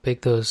about how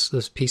big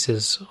those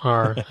pieces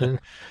are and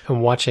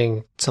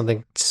watching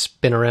something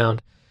spin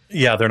around.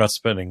 Yeah, they're not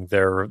spinning.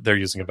 They're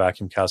using a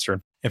vacuum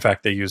caster. In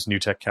fact, they use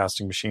NewTek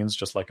casting machines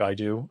just like I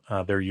do.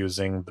 They're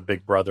using the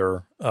big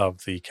brother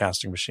of the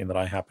casting machine that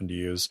I happen to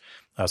use.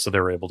 So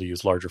they're able to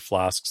use larger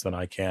flasks than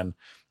I can.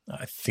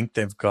 I think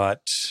they've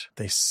got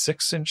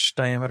 6-inch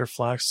diameter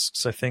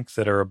flasks, I think,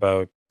 that are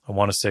about, I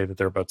want to say that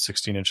they're about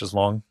 16 inches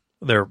long.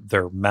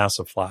 They're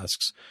massive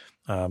flasks.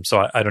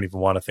 So I don't even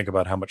want to think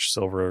about how much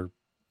silver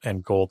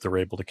and gold they're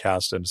able to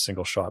cast in a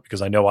single shot,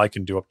 because I know I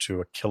can do up to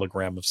 1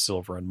 kilogram of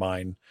silver in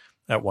mine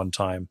at one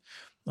time.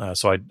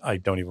 So I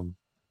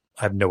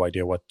have no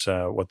idea what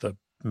the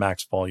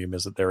max volume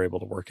is that they're able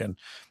to work in.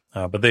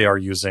 But they are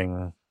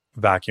using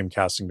vacuum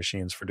casting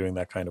machines for doing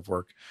that kind of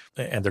work,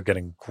 and they're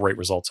getting great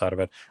results out of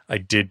it. I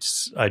did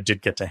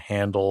get to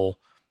handle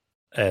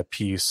a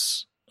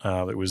piece.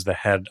 It was the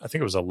head. I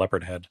think it was a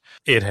leopard head.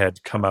 It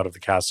had come out of the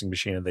casting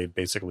machine, and they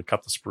basically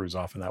cut the sprues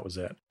off, and that was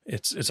it.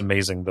 It's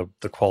amazing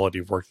the quality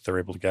of work that they're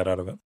able to get out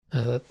of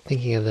it.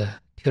 Thinking of the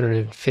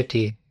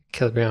 250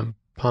 kilogram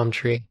palm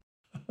tree,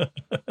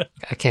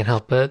 I can't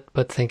help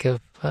but think of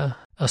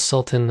a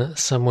sultan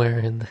somewhere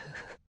in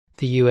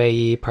the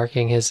UAE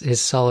parking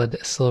his solid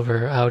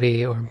silver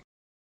Audi or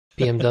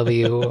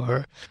BMW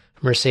or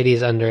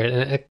Mercedes under it,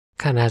 and it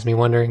kind of has me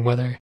wondering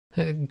whether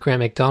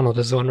Grant McDonald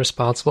is the one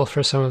responsible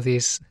for some of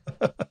these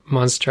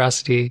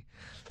monstrosity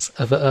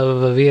of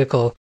a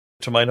vehicle.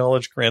 To my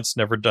knowledge, Grant's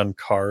never done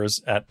cars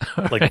at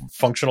like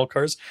functional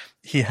cars.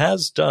 He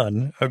has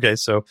done, okay,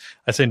 so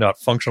I say not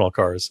functional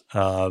cars.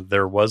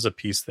 There was a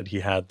piece that he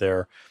had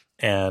there,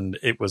 and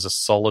it was a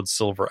solid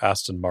silver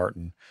Aston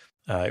Martin.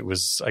 I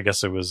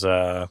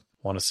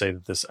want to say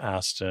that this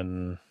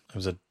Aston, it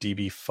was a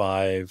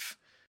DB5, it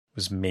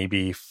was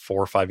maybe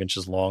 4 or 5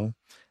 inches long,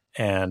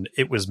 and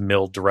it was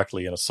milled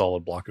directly in a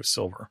solid block of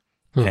silver.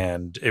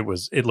 And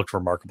it looked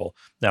remarkable.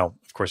 Now,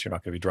 of course, you're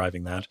not going to be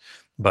driving that,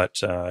 but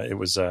it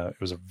was a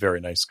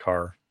very nice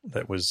car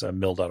that was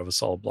milled out of a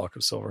solid block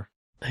of silver.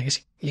 I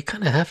guess you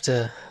kind of have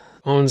to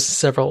own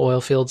several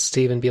oil fields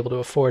to even be able to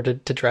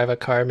afford to drive a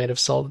car made of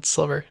solid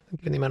silver,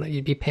 given the amount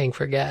you'd be paying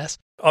for gas.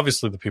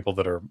 Obviously, the people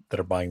that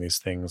are buying these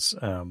things,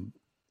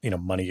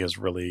 money is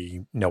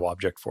really no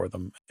object for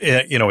them.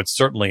 It's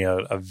certainly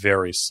a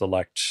very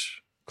select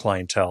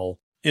clientele,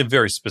 a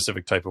very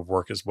specific type of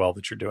work as well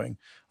that you're doing.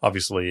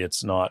 Obviously,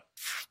 it's not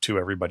to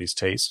everybody's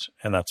taste,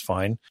 and that's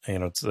fine.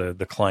 It's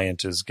the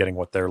client is getting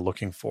what they're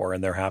looking for,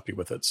 and they're happy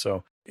with it.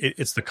 So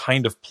it's the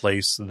kind of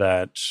place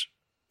that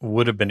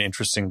would have been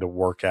interesting to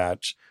work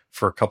at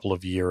for a couple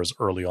of years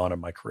early on in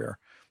my career.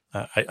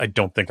 I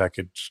don't think I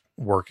could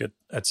work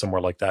at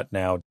somewhere like that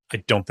now. I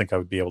don't think I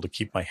would be able to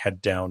keep my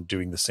head down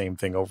doing the same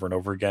thing over and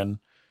over again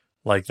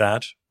like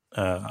that.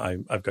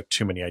 I've got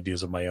too many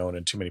ideas of my own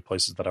and too many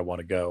places that I want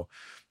to go.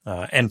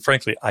 And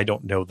frankly, I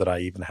don't know that I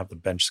even have the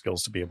bench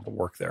skills to be able to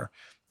work there.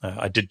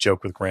 I did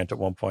joke with Grant at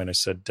one point. I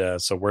said,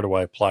 so where do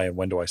I apply and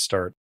when do I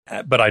start?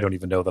 But I don't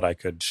even know that I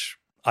could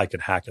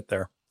hack it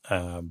there.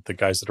 The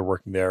guys that are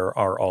working there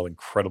are all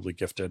incredibly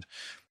gifted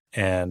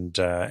and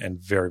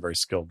very, very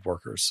skilled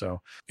workers.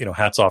 So,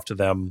 hats off to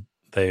them.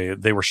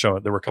 They were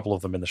showing, there were a couple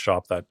of them in the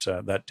shop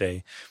that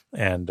day,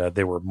 and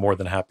they were more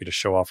than happy to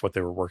show off what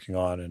they were working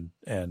on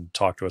and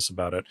talk to us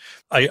about it.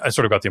 I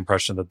sort of got the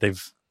impression that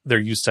they're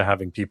used to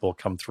having people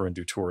come through and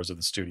do tours of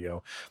the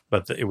studio,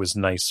 but it was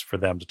nice for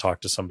them to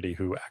talk to somebody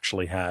who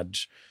actually had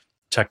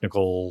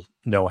technical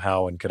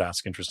know-how and could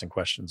ask interesting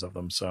questions of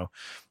them. So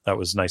that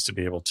was nice to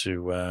be able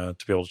to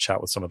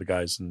chat with some of the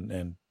guys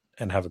and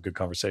have a good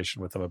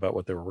conversation with them about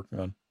what they were working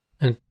on.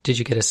 And did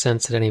you get a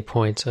sense at any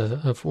point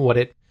of what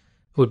it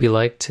would be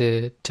like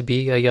to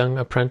be a young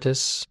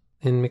apprentice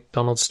in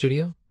McDonald's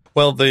studio?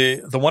 Well,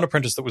 the one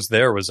apprentice that was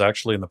there was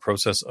actually in the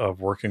process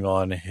of working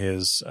on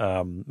his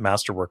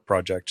masterwork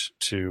project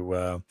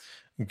to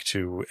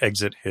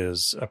exit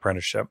his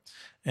apprenticeship,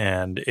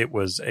 and it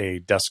was a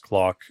desk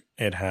clock.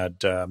 It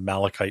had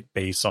malachite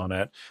base on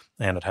it,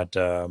 and it had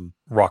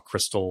rock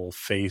crystal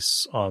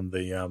face on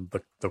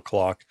the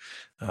clock.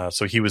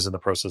 So he was in the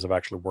process of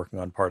actually working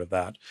on part of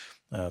that.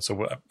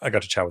 So I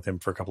got to chat with him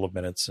for a couple of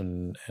minutes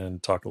and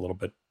talk a little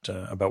bit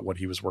about what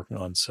he was working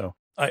on. So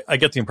I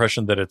get the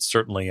impression that it's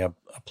certainly a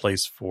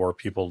place for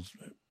people,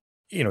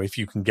 if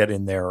you can get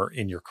in there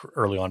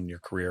early on in your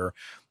career,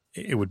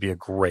 it would be a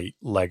great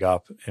leg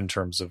up in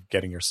terms of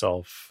getting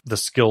yourself the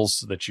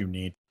skills that you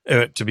need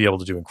to be able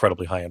to do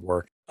incredibly high-end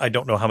work. I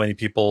don't know how many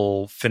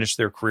people finish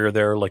their career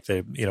there, like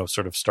they,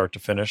 sort of start to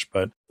finish,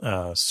 but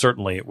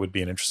certainly it would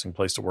be an interesting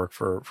place to work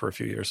for a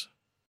few years.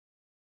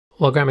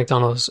 Well, Grant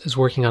McDonald is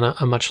working on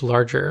a much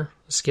larger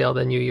scale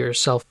than you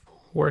yourself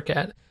work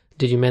at.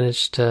 Did you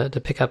manage to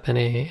pick up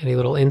any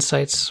little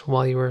insights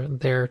while you were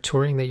there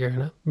touring that you're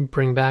going to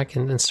bring back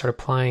and start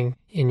applying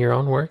in your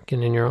own work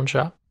and in your own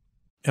shop?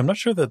 I'm not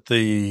sure that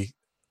the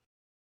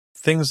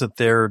things that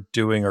they're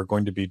doing are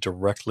going to be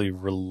directly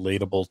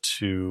relatable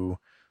to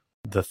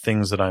the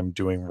things that I'm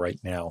doing right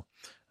now.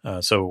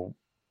 So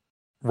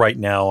right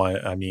now,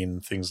 I mean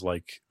things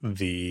like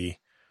the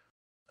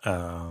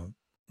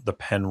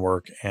pen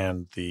work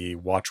and the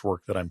watch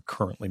work that I'm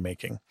currently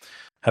making.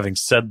 Having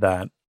said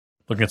that,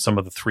 looking at some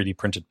of the 3D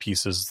printed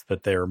pieces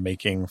that they're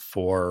making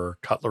for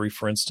cutlery,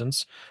 for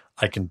instance,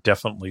 I can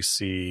definitely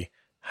see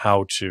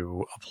how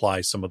to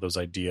apply some of those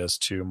ideas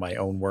to my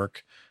own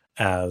work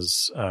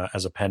as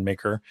a pen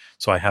maker.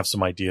 So I have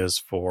some ideas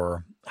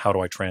for how do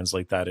I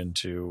translate that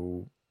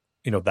into,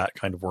 that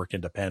kind of work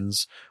into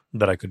pens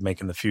that I could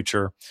make in the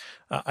future.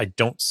 I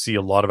don't see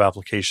a lot of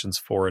applications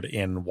for it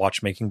in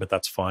watchmaking, but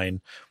that's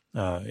fine.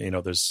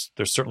 There's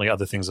certainly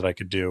other things that I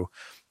could do.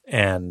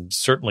 And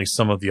certainly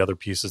some of the other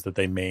pieces that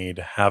they made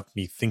have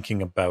me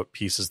thinking about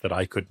pieces that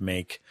I could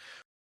make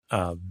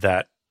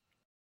that,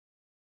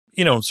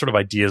 sort of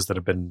ideas that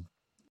have been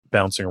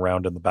bouncing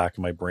around in the back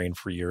of my brain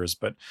for years,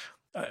 but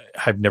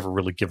I've never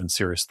really given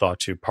serious thought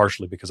to,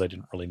 partially because I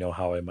didn't really know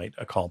how I might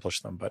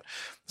accomplish them. But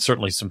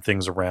certainly some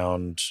things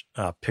around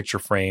picture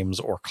frames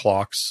or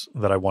clocks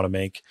that I want to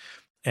make.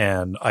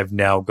 And I've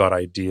now got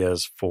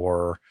ideas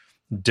for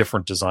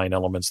different design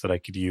elements that I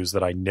could use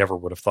that I never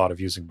would have thought of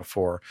using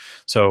before.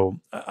 So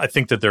I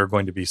think that there are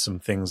going to be some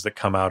things that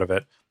come out of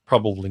it,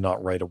 probably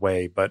not right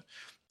away, but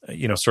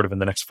sort of in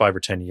the next 5 or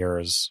 10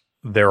 years,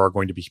 there are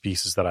going to be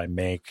pieces that I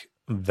make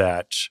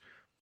that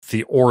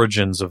the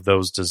origins of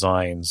those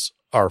designs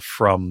are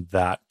from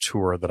that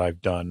tour that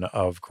I've done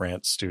of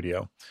Grant's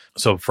studio.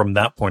 So from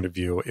that point of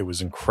view, it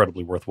was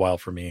incredibly worthwhile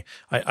for me.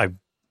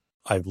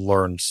 I've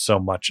learned so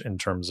much in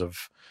terms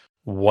of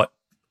what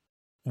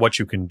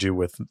you can do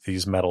with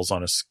these metals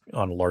on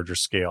a larger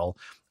scale,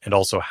 and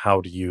also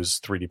how to use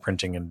 3D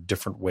printing in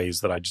different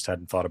ways that I just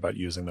hadn't thought about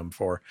using them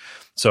for.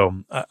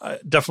 So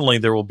definitely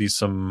there will be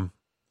some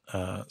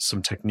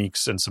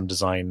techniques and some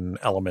design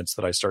elements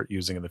that I start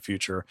using in the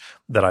future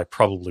that I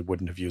probably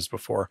wouldn't have used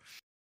before.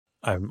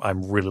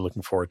 I'm really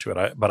looking forward to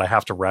it. But I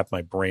have to wrap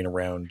my brain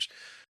around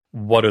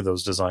what are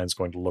those designs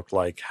going to look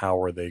like?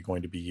 How are they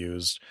going to be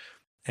used?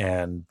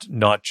 And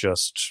not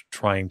just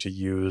trying to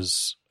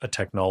use a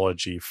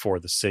technology for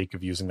the sake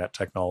of using that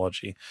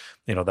technology.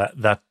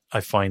 That I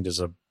find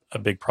is a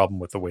big problem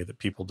with the way that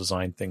people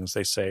design things.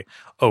 They say,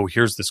 oh,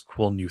 here's this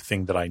cool new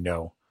thing that I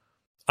know.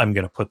 I'm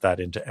going to put that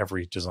into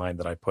every design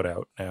that I put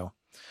out now.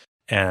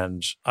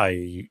 And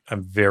I'm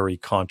very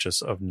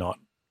conscious of not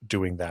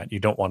doing that. You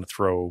don't want to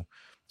throw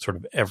sort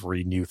of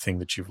every new thing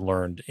that you've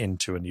learned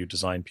into a new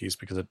design piece,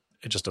 because it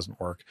just doesn't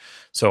work.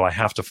 So I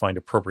have to find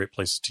appropriate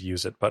places to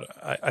use it. But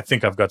I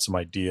think I've got some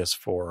ideas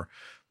for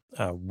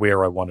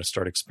where I want to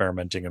start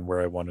experimenting and where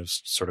I want to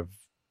sort of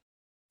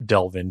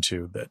delve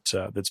into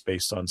that's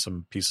based on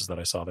some pieces that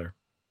I saw there.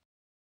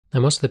 Now,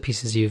 most of the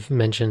pieces you've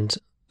mentioned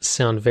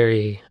sound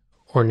very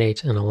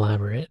ornate and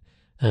elaborate,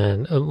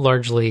 and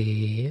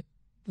largely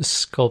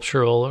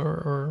sculptural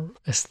or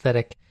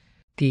aesthetic.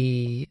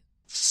 The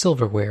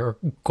silverware or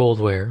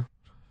goldware,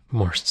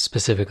 more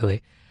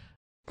specifically,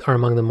 are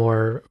among the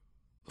more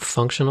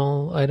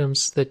functional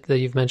items that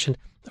you've mentioned.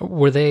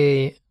 Were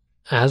they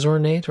as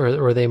ornate,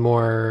 or were they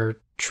more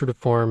true to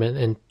form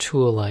and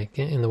tool-like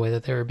in the way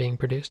that they were being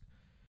produced?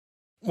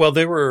 Well,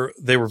 they were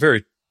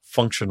very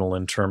functional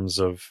in terms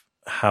of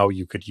how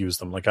you could use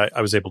them. Like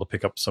I was able to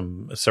pick up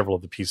several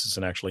of the pieces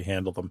and actually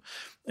handle them.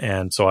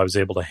 And so I was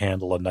able to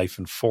handle a knife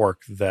and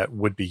fork that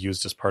would be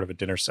used as part of a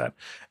dinner set.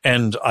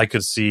 And I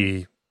could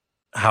see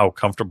how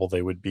comfortable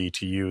they would be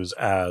to use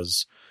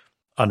as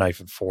a knife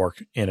and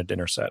fork in a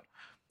dinner set.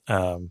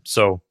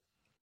 So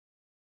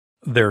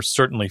they're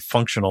certainly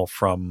functional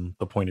from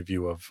the point of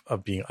view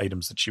of being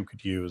items that you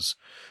could use,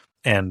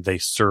 and they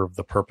serve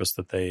the purpose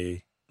that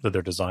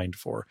they're designed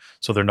for.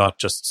 So they're not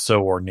just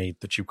so ornate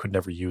that you could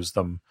never use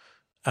them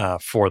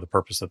for the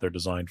purpose that they're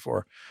designed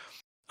for.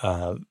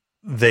 Those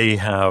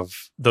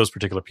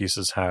particular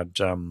pieces had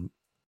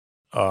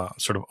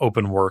sort of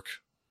open work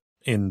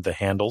in the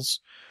handles,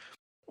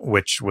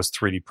 which was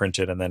 3D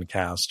printed and then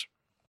cast.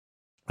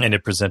 And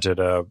it presented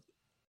a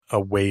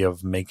way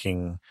of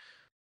making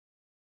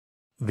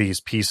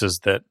these pieces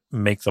that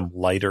make them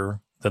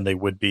lighter than they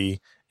would be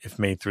if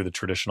made through the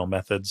traditional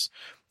methods,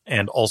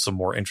 and also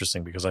more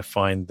interesting, because I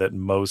find that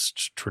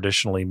most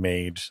traditionally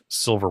made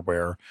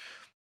silverware,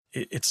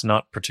 it's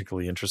not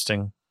particularly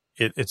interesting.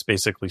 It's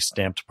basically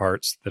stamped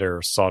parts that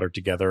are soldered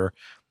together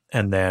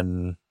and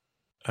then,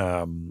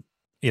 and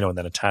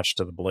then attached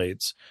to the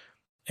blades.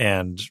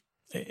 And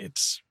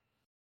there's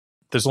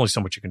only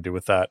so much you can do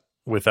with that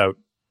without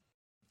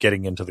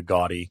getting into the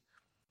gaudy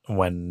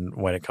when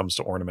it comes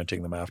to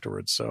ornamenting them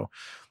afterwards. So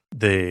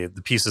the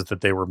pieces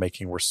that they were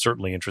making were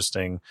certainly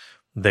interesting.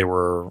 They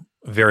were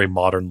very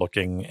modern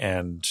looking,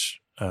 and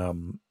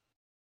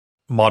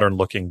modern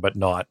looking, but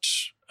not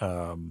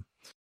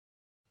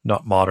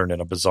modern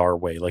in a bizarre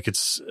way. Like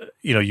it's,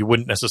 you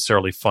wouldn't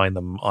necessarily find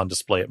them on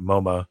display at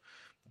MoMA,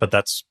 but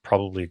that's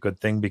probably a good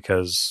thing,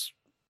 because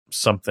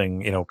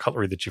something,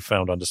 cutlery that you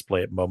found on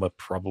display at MoMA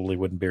probably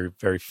wouldn't be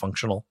very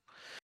functional.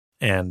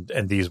 And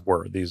these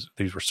were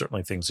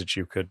certainly things that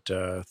you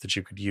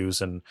could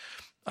use. And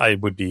I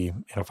would be,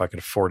 if I could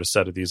afford a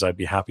set of these, I'd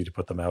be happy to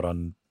put them out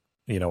on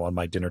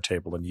my dinner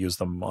table and use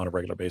them on a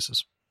regular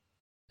basis.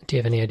 Do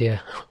you have any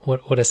idea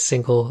what a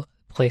single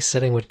place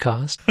setting would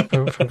cost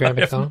from Grant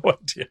McDonald?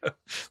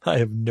 I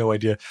have no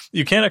idea.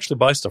 You can't actually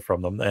buy stuff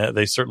from them.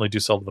 They certainly do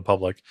sell to the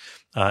public.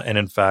 And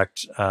in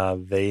fact,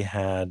 they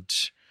had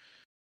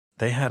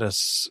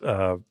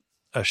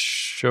a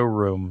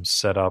showroom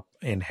set up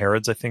in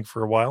Harrods, I think,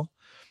 for a while.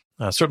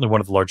 Certainly one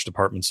of the large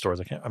department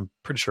stores. I'm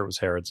pretty sure it was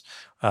Harrods.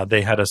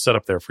 They had a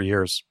setup there for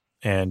years,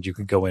 and you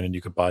can go in and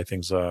you could buy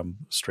things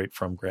straight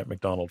from Grant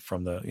McDonald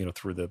from the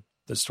through the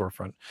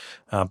storefront.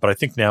 But I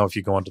think now if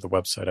you go onto the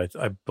website,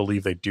 I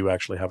believe they do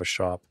actually have a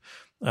shop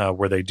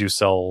where they do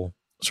sell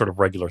sort of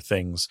regular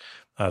things.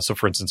 So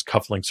for instance,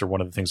 cufflinks are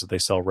one of the things that they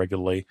sell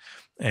regularly,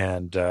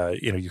 and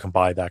you can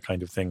buy that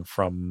kind of thing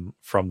from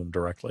them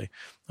directly.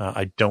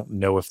 I don't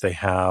know if they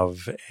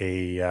have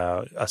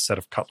a set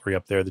of cutlery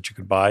up there that you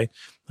could buy.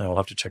 I'll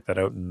have to check that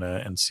out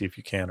and see if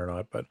you can or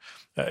not. But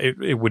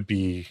it would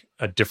be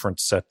a different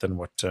set than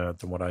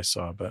what I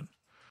saw. But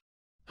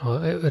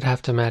well, it would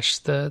have to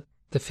match the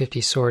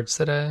 50 swords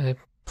that I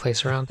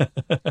place around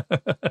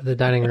the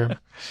dining room.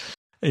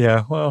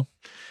 Yeah, well,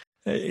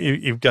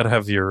 you've got to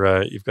have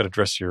you've got to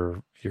dress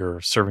your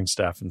serving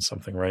staff in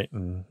something, right?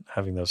 And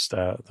having those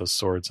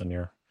swords on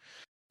your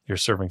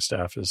serving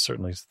staff is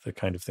certainly the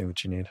kind of thing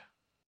that you need.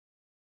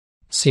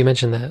 So you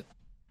mentioned that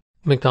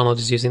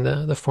McDonald's is using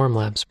the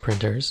Formlabs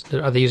printers.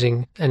 Are they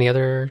using any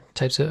other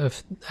types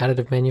of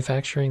additive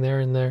manufacturing there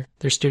in their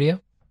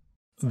studio?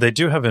 They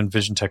do have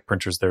EnvisionTEC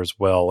printers there as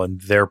well,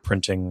 and they're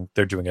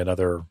doing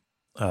another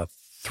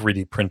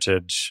 3D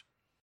printed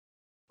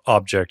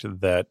object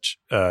that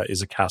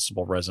is a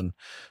castable resin.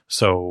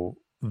 So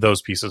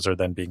those pieces are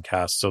then being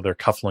cast. So their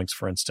cufflinks,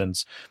 for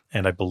instance,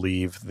 and I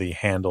believe the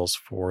handles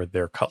for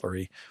their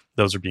cutlery,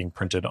 those are being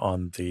printed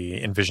on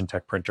the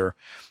EnvisionTEC printer.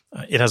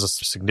 It has a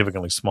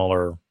significantly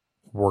smaller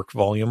work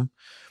volume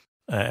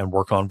and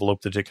work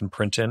envelope that it can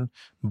print in,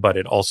 but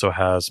it also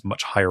has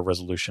much higher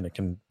resolution. It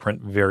can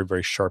print very,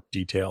 very sharp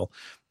detail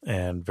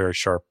and very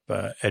sharp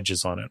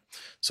edges on it.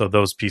 So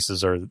those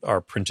pieces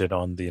are printed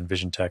on the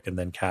EnvisionTEC and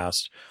then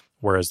cast,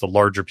 whereas the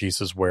larger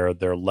pieces where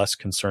they're less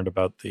concerned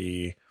about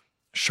the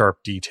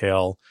sharp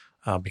detail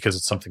because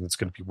it's something that's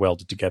going to be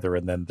welded together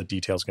and then the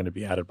detail is going to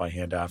be added by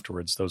hand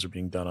afterwards, those are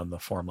being done on the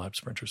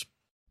Formlabs printers.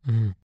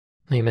 Mm.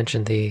 You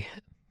mentioned the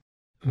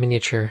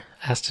miniature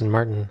Aston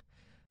Martin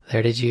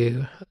there. Did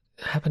you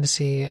happen to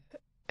see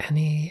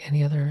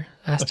any other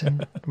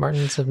Aston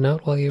Martins of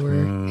note while you were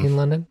in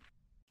London?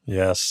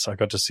 Yes, I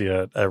got to see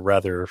a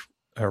rather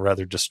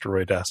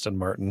destroyed Aston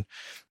Martin.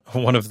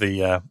 One of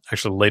the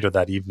actually later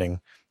that evening,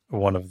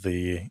 one of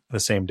the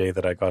same day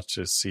that I got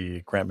to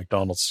see Grant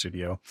McDonald's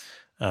studio,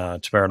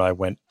 Tamara and I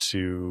went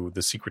to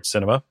the Secret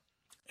Cinema,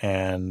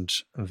 and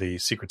the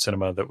Secret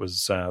Cinema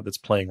that's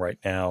playing right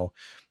now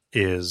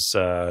is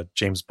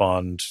James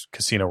Bond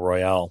Casino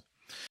Royale.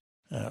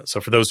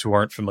 So for those who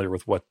aren't familiar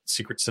with what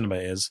Secret Cinema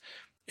is,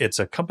 it's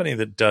a company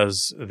that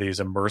does these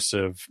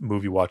immersive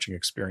movie watching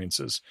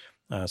experiences.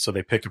 So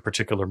they pick a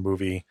particular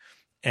movie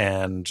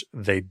and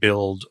they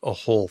build a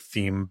whole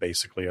theme,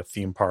 basically a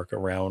theme park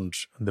around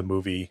the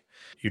movie.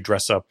 You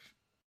dress up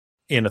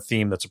in a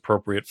theme that's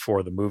appropriate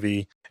for the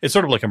movie. It's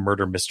sort of like a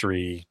murder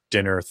mystery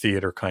dinner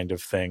theater kind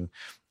of thing,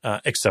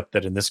 except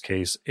that in this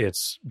case,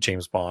 it's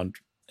James Bond,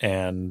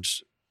 and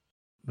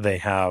they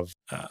have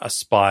a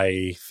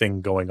spy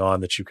thing going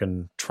on that you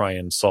can try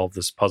and solve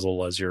this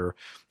puzzle as you're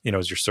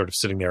sort of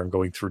sitting there and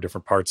going through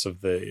different parts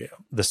of the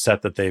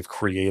set that they've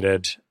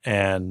created.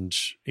 And,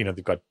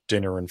 they've got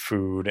dinner and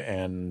food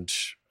and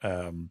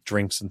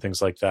drinks and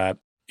things like that.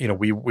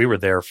 We were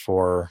there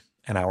for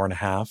an hour and a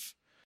half,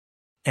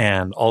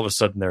 and all of a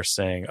sudden they're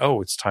saying,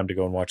 "Oh, it's time to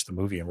go and watch the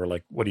movie." And we're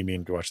like, "What do you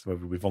mean to watch the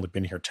movie? We've only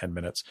been here 10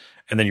 minutes.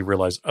 And then you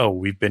realize, "Oh,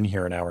 we've been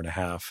here an hour and a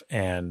half."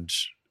 And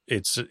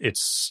it's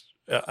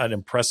an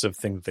impressive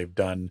thing that they've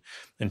done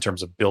in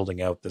terms of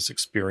building out this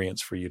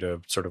experience for you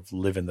to sort of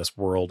live in this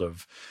world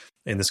of,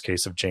 in this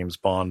case, of James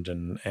Bond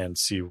and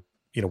see,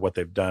 what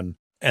they've done.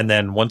 And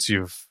then once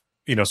you've,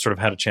 sort of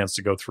had a chance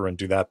to go through and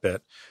do that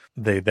bit,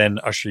 they then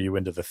usher you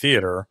into the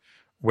theater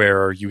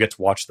where you get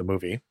to watch the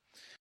movie.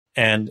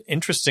 And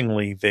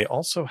interestingly, they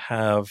also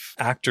have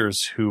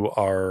actors who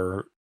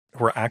are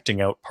acting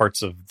out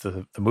parts of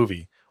the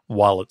movie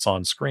while it's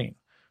on screen.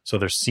 So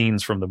there's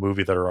scenes from the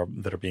movie that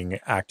are being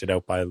acted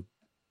out by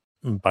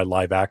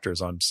live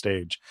actors on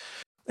stage.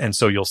 And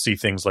so you'll see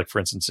things like, for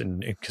instance,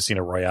 in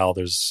Casino Royale,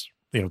 there's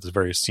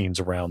various scenes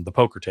around the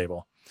poker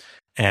table,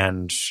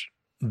 and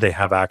they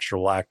have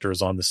actual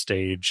actors on the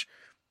stage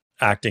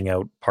acting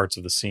out parts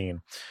of the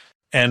scene.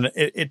 And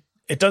it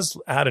does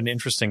add an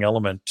interesting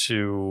element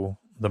to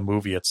the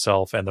movie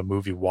itself and the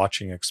movie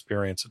watching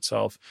experience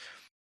itself.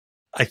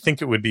 I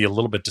think it would be a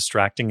little bit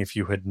distracting if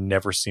you had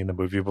never seen the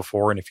movie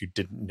before and if you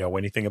didn't know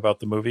anything about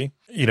the movie.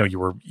 You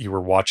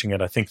were watching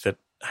it. I think that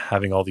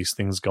having all these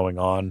things going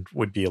on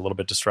would be a little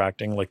bit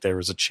distracting. Like there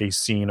was a chase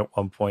scene at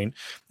one point,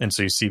 and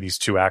so you see these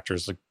two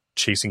actors like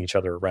chasing each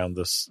other around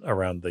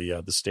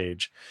the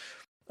stage.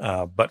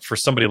 But for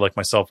somebody like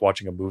myself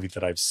watching a movie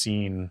that I've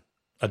seen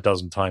a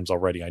dozen times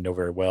already, I know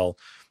very well,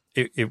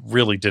 it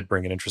really did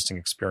bring an interesting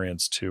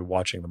experience to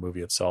watching the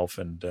movie itself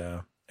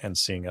and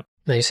seeing it.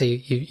 Now you say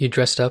you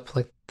dressed up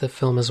like the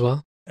film as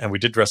well? And we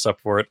did dress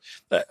up for it.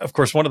 Of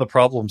course, one of the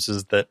problems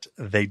is that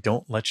they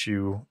don't let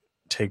you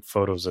take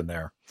photos in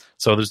there.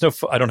 So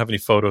I don't have any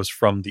photos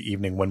from the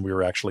evening when we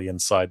were actually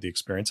inside the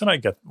experience. And I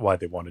get why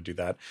they want to do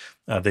that.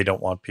 They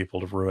don't want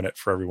people to ruin it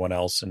for everyone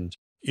else. And,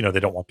 they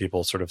don't want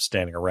people sort of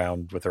standing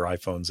around with their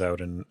iPhones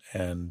out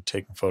and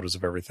taking photos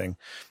of everything.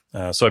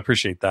 So I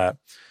appreciate that.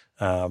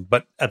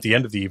 But at the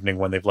end of the evening,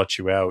 when they've let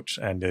you out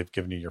and they've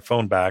given you your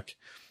phone back,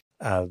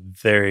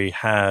 they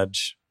had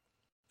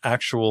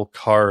actual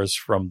cars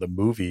from the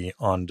movie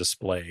on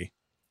display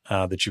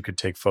that you could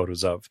take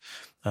photos of.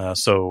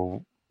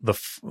 So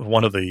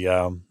one of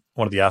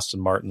the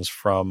Aston Martins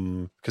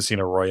from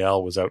Casino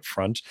Royale was out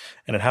front,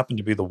 and it happened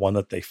to be the one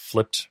that they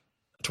flipped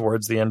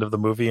towards the end of the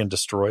movie and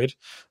destroyed.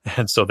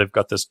 And so they've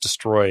got this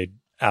destroyed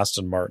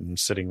Aston Martin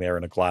sitting there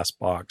in a glass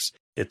box.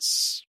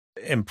 It's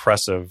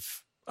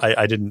impressive.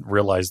 I didn't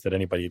realize that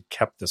anybody had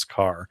kept this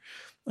car,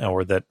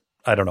 or that,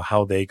 I don't know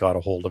how they got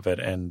a hold of it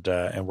and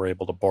were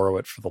able to borrow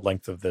it for the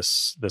length of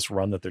this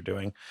run that they're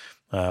doing.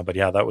 But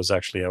yeah, that was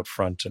actually out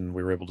front, and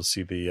we were able to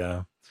see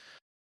the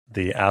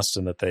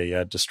Aston that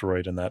they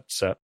destroyed in that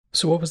set.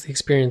 So what was the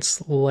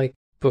experience like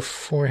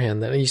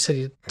beforehand? You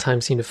said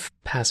time seemed to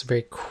pass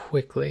very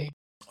quickly.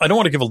 I don't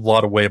want to give a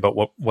lot away about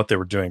what they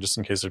were doing, just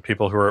in case there are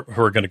people who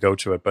are going to go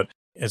to it. But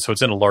so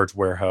it's in a large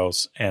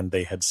warehouse, and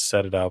they had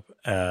set it up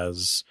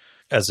as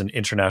an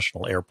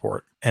international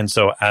airport. And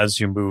so as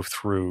you move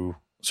through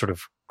sort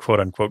of quote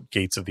unquote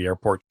gates of the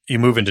airport, you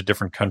move into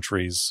different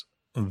countries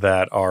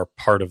that are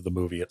part of the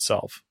movie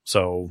itself.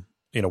 So,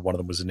 one of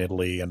them was in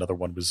Italy, another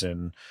one was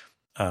in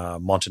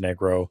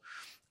Montenegro.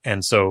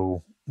 And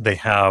so they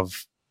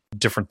have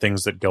different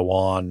things that go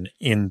on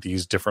in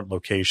these different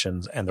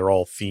locations, and they're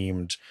all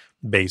themed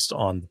based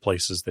on the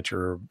places that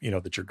you're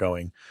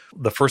going.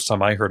 The first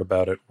time I heard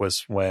about it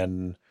was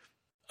when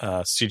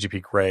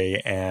CGP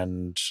Grey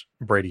and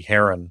Brady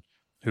Heron,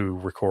 who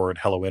record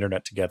Hello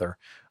Internet together,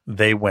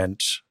 they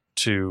went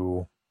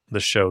to the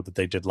show that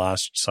they did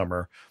last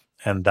summer,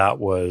 and that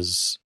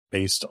was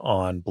based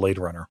on Blade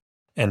Runner.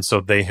 And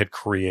so they had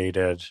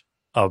created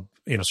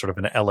sort of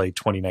an LA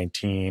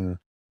 2019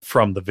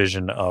 from the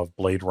vision of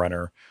Blade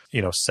Runner,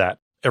 set.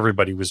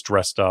 Everybody was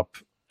dressed up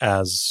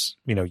as,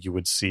 you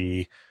would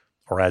see,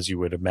 or as you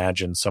would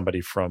imagine somebody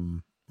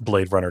from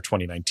Blade Runner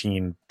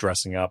 2019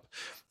 dressing up.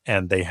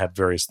 And they had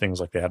various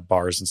things, like they had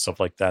bars and stuff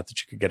like that you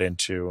could get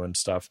into and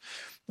stuff.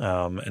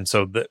 And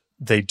so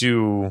they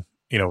do,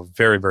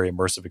 very, very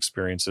immersive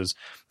experiences.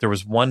 There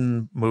was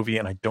one movie,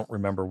 and I don't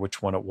remember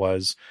which one it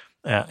was.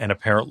 And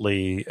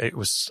apparently I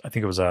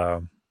think it was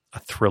a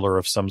thriller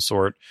of some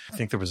sort. I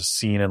think there was a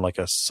scene in like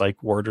a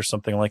psych ward or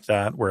something like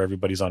that, where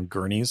everybody's on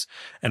gurneys.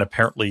 And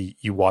apparently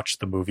you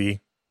watched the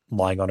movie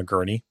lying on a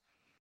gurney.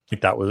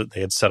 Like that was,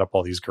 they had set up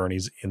all these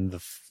gurneys in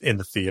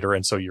the theater,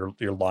 and so you're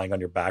lying on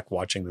your back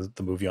watching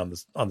the movie on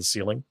the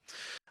ceiling.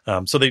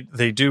 So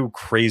they do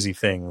crazy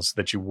things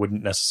that you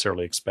wouldn't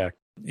necessarily expect,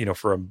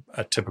 for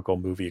a typical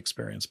movie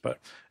experience. But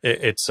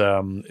it's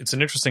an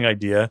interesting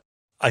idea.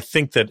 I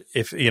think that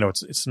if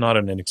it's not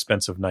an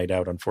inexpensive night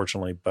out,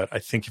 unfortunately, but I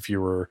think if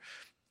you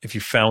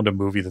found a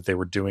movie that they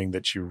were doing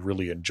that you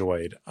really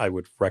enjoyed, I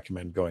would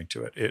recommend going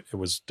to it. It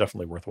was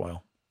definitely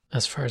worthwhile.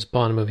 As far as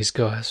Bond movies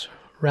go, I was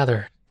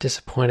rather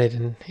disappointed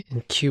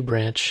in Q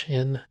Branch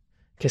in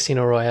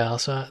Casino Royale,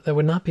 so that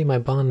would not be my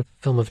Bond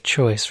film of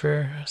choice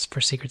for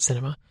Secret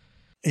Cinema.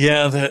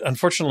 Yeah,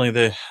 unfortunately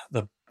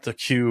the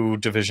Q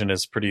division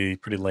is pretty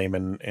lame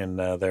in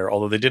there.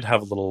 Although they did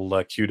have a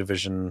little Q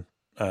division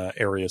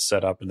area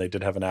set up, and they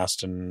did have an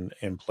Aston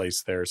in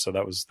place there, so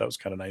that was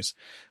kind of nice.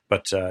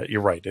 But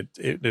you're right,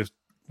 it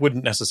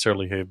wouldn't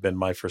necessarily have been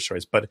my first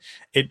choice, but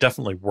it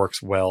definitely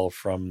works well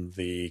from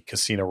the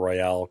Casino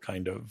Royale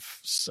kind of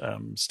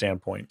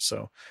standpoint.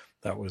 So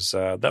that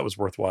was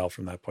worthwhile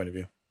from that point of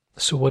view.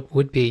 So what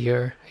would be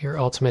your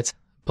ultimate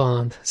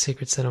Bond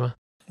Secret Cinema?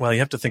 Well, you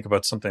have to think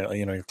about something,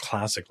 your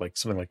classic, like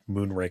something like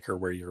Moonraker,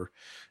 where you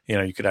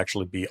could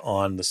actually be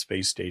on the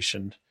space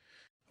station,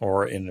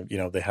 or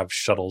they have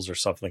shuttles or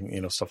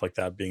something, stuff like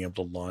that, being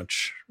able to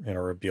launch,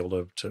 or be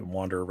able to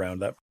wander around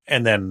that.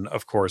 And then,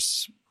 of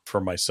course, for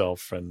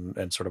myself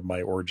and sort of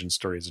my origin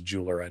story as a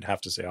jeweler, I'd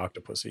have to say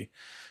Octopussy.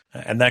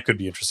 And that could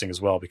be interesting as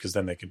well, because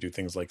then they could do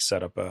things like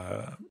set up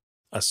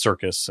a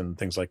circus and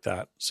things like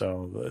that.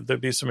 So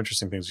there'd be some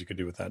interesting things you could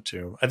do with that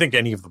too. I think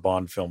any of the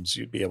Bond films,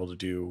 you'd be able to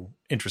do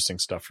interesting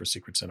stuff for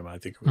Secret Cinema. I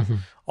think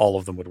all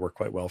of them would work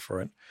quite well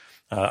for it.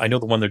 I know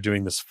the one they're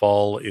doing this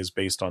fall is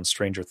based on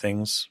Stranger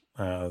Things.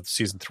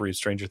 Season 3 of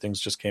Stranger Things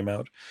just came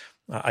out.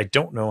 I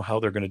don't know how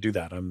they're going to do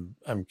that. I'm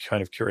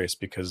kind of curious,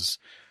 because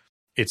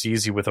it's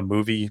easy with a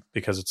movie,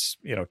 because it's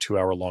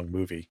 2-hour long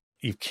movie.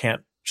 You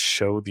can't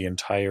show the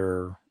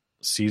entire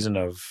season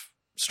of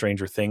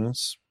Stranger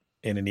Things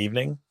in an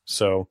evening.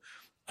 So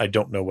I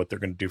don't know what they're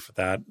going to do for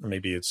that.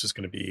 Maybe it's just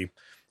going to be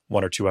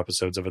 1 or 2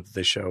 episodes of it that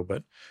they show,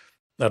 but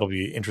that'll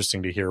be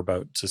interesting to hear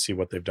about, to see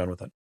what they've done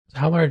with it.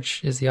 How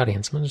large is the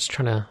audience? I'm just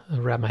trying to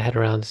wrap my head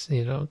around,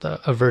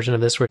 a version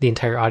of this where the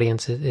entire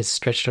audience is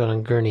stretched out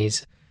on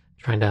gurneys,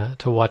 trying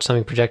to watch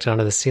something projected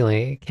onto the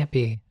ceiling. It can't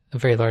be a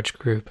very large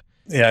group.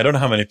 Yeah, I don't know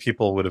how many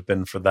people would have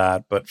been for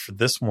that, but for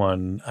this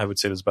one, I would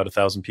say there's about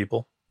 1,000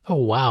 people. Oh,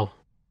 wow.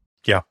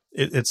 Yeah,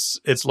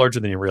 it's larger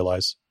than you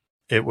realize.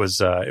 it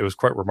was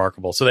quite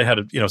remarkable. So they had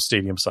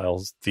stadium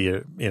style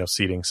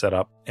seating set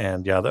up,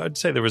 and yeah, I'd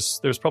say there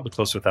was probably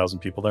close to 1,000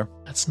 people there.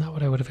 That's not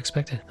what I would have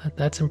expected.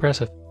 That's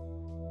impressive.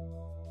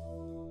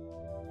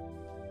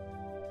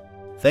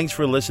 Thanks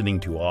for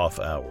listening to Off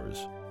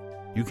Hours.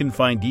 You can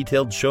find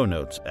detailed show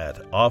notes at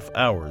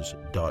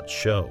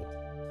offhours.show.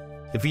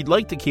 If you'd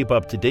like to keep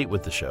up to date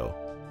with the show,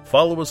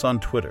 follow us on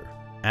Twitter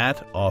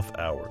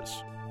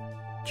 @offhours.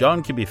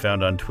 John can be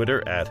found on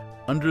Twitter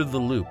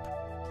 @UnderTheLoop,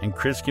 and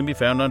Chris can be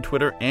found on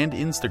Twitter and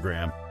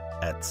Instagram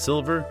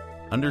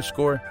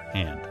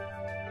 @silver_hand.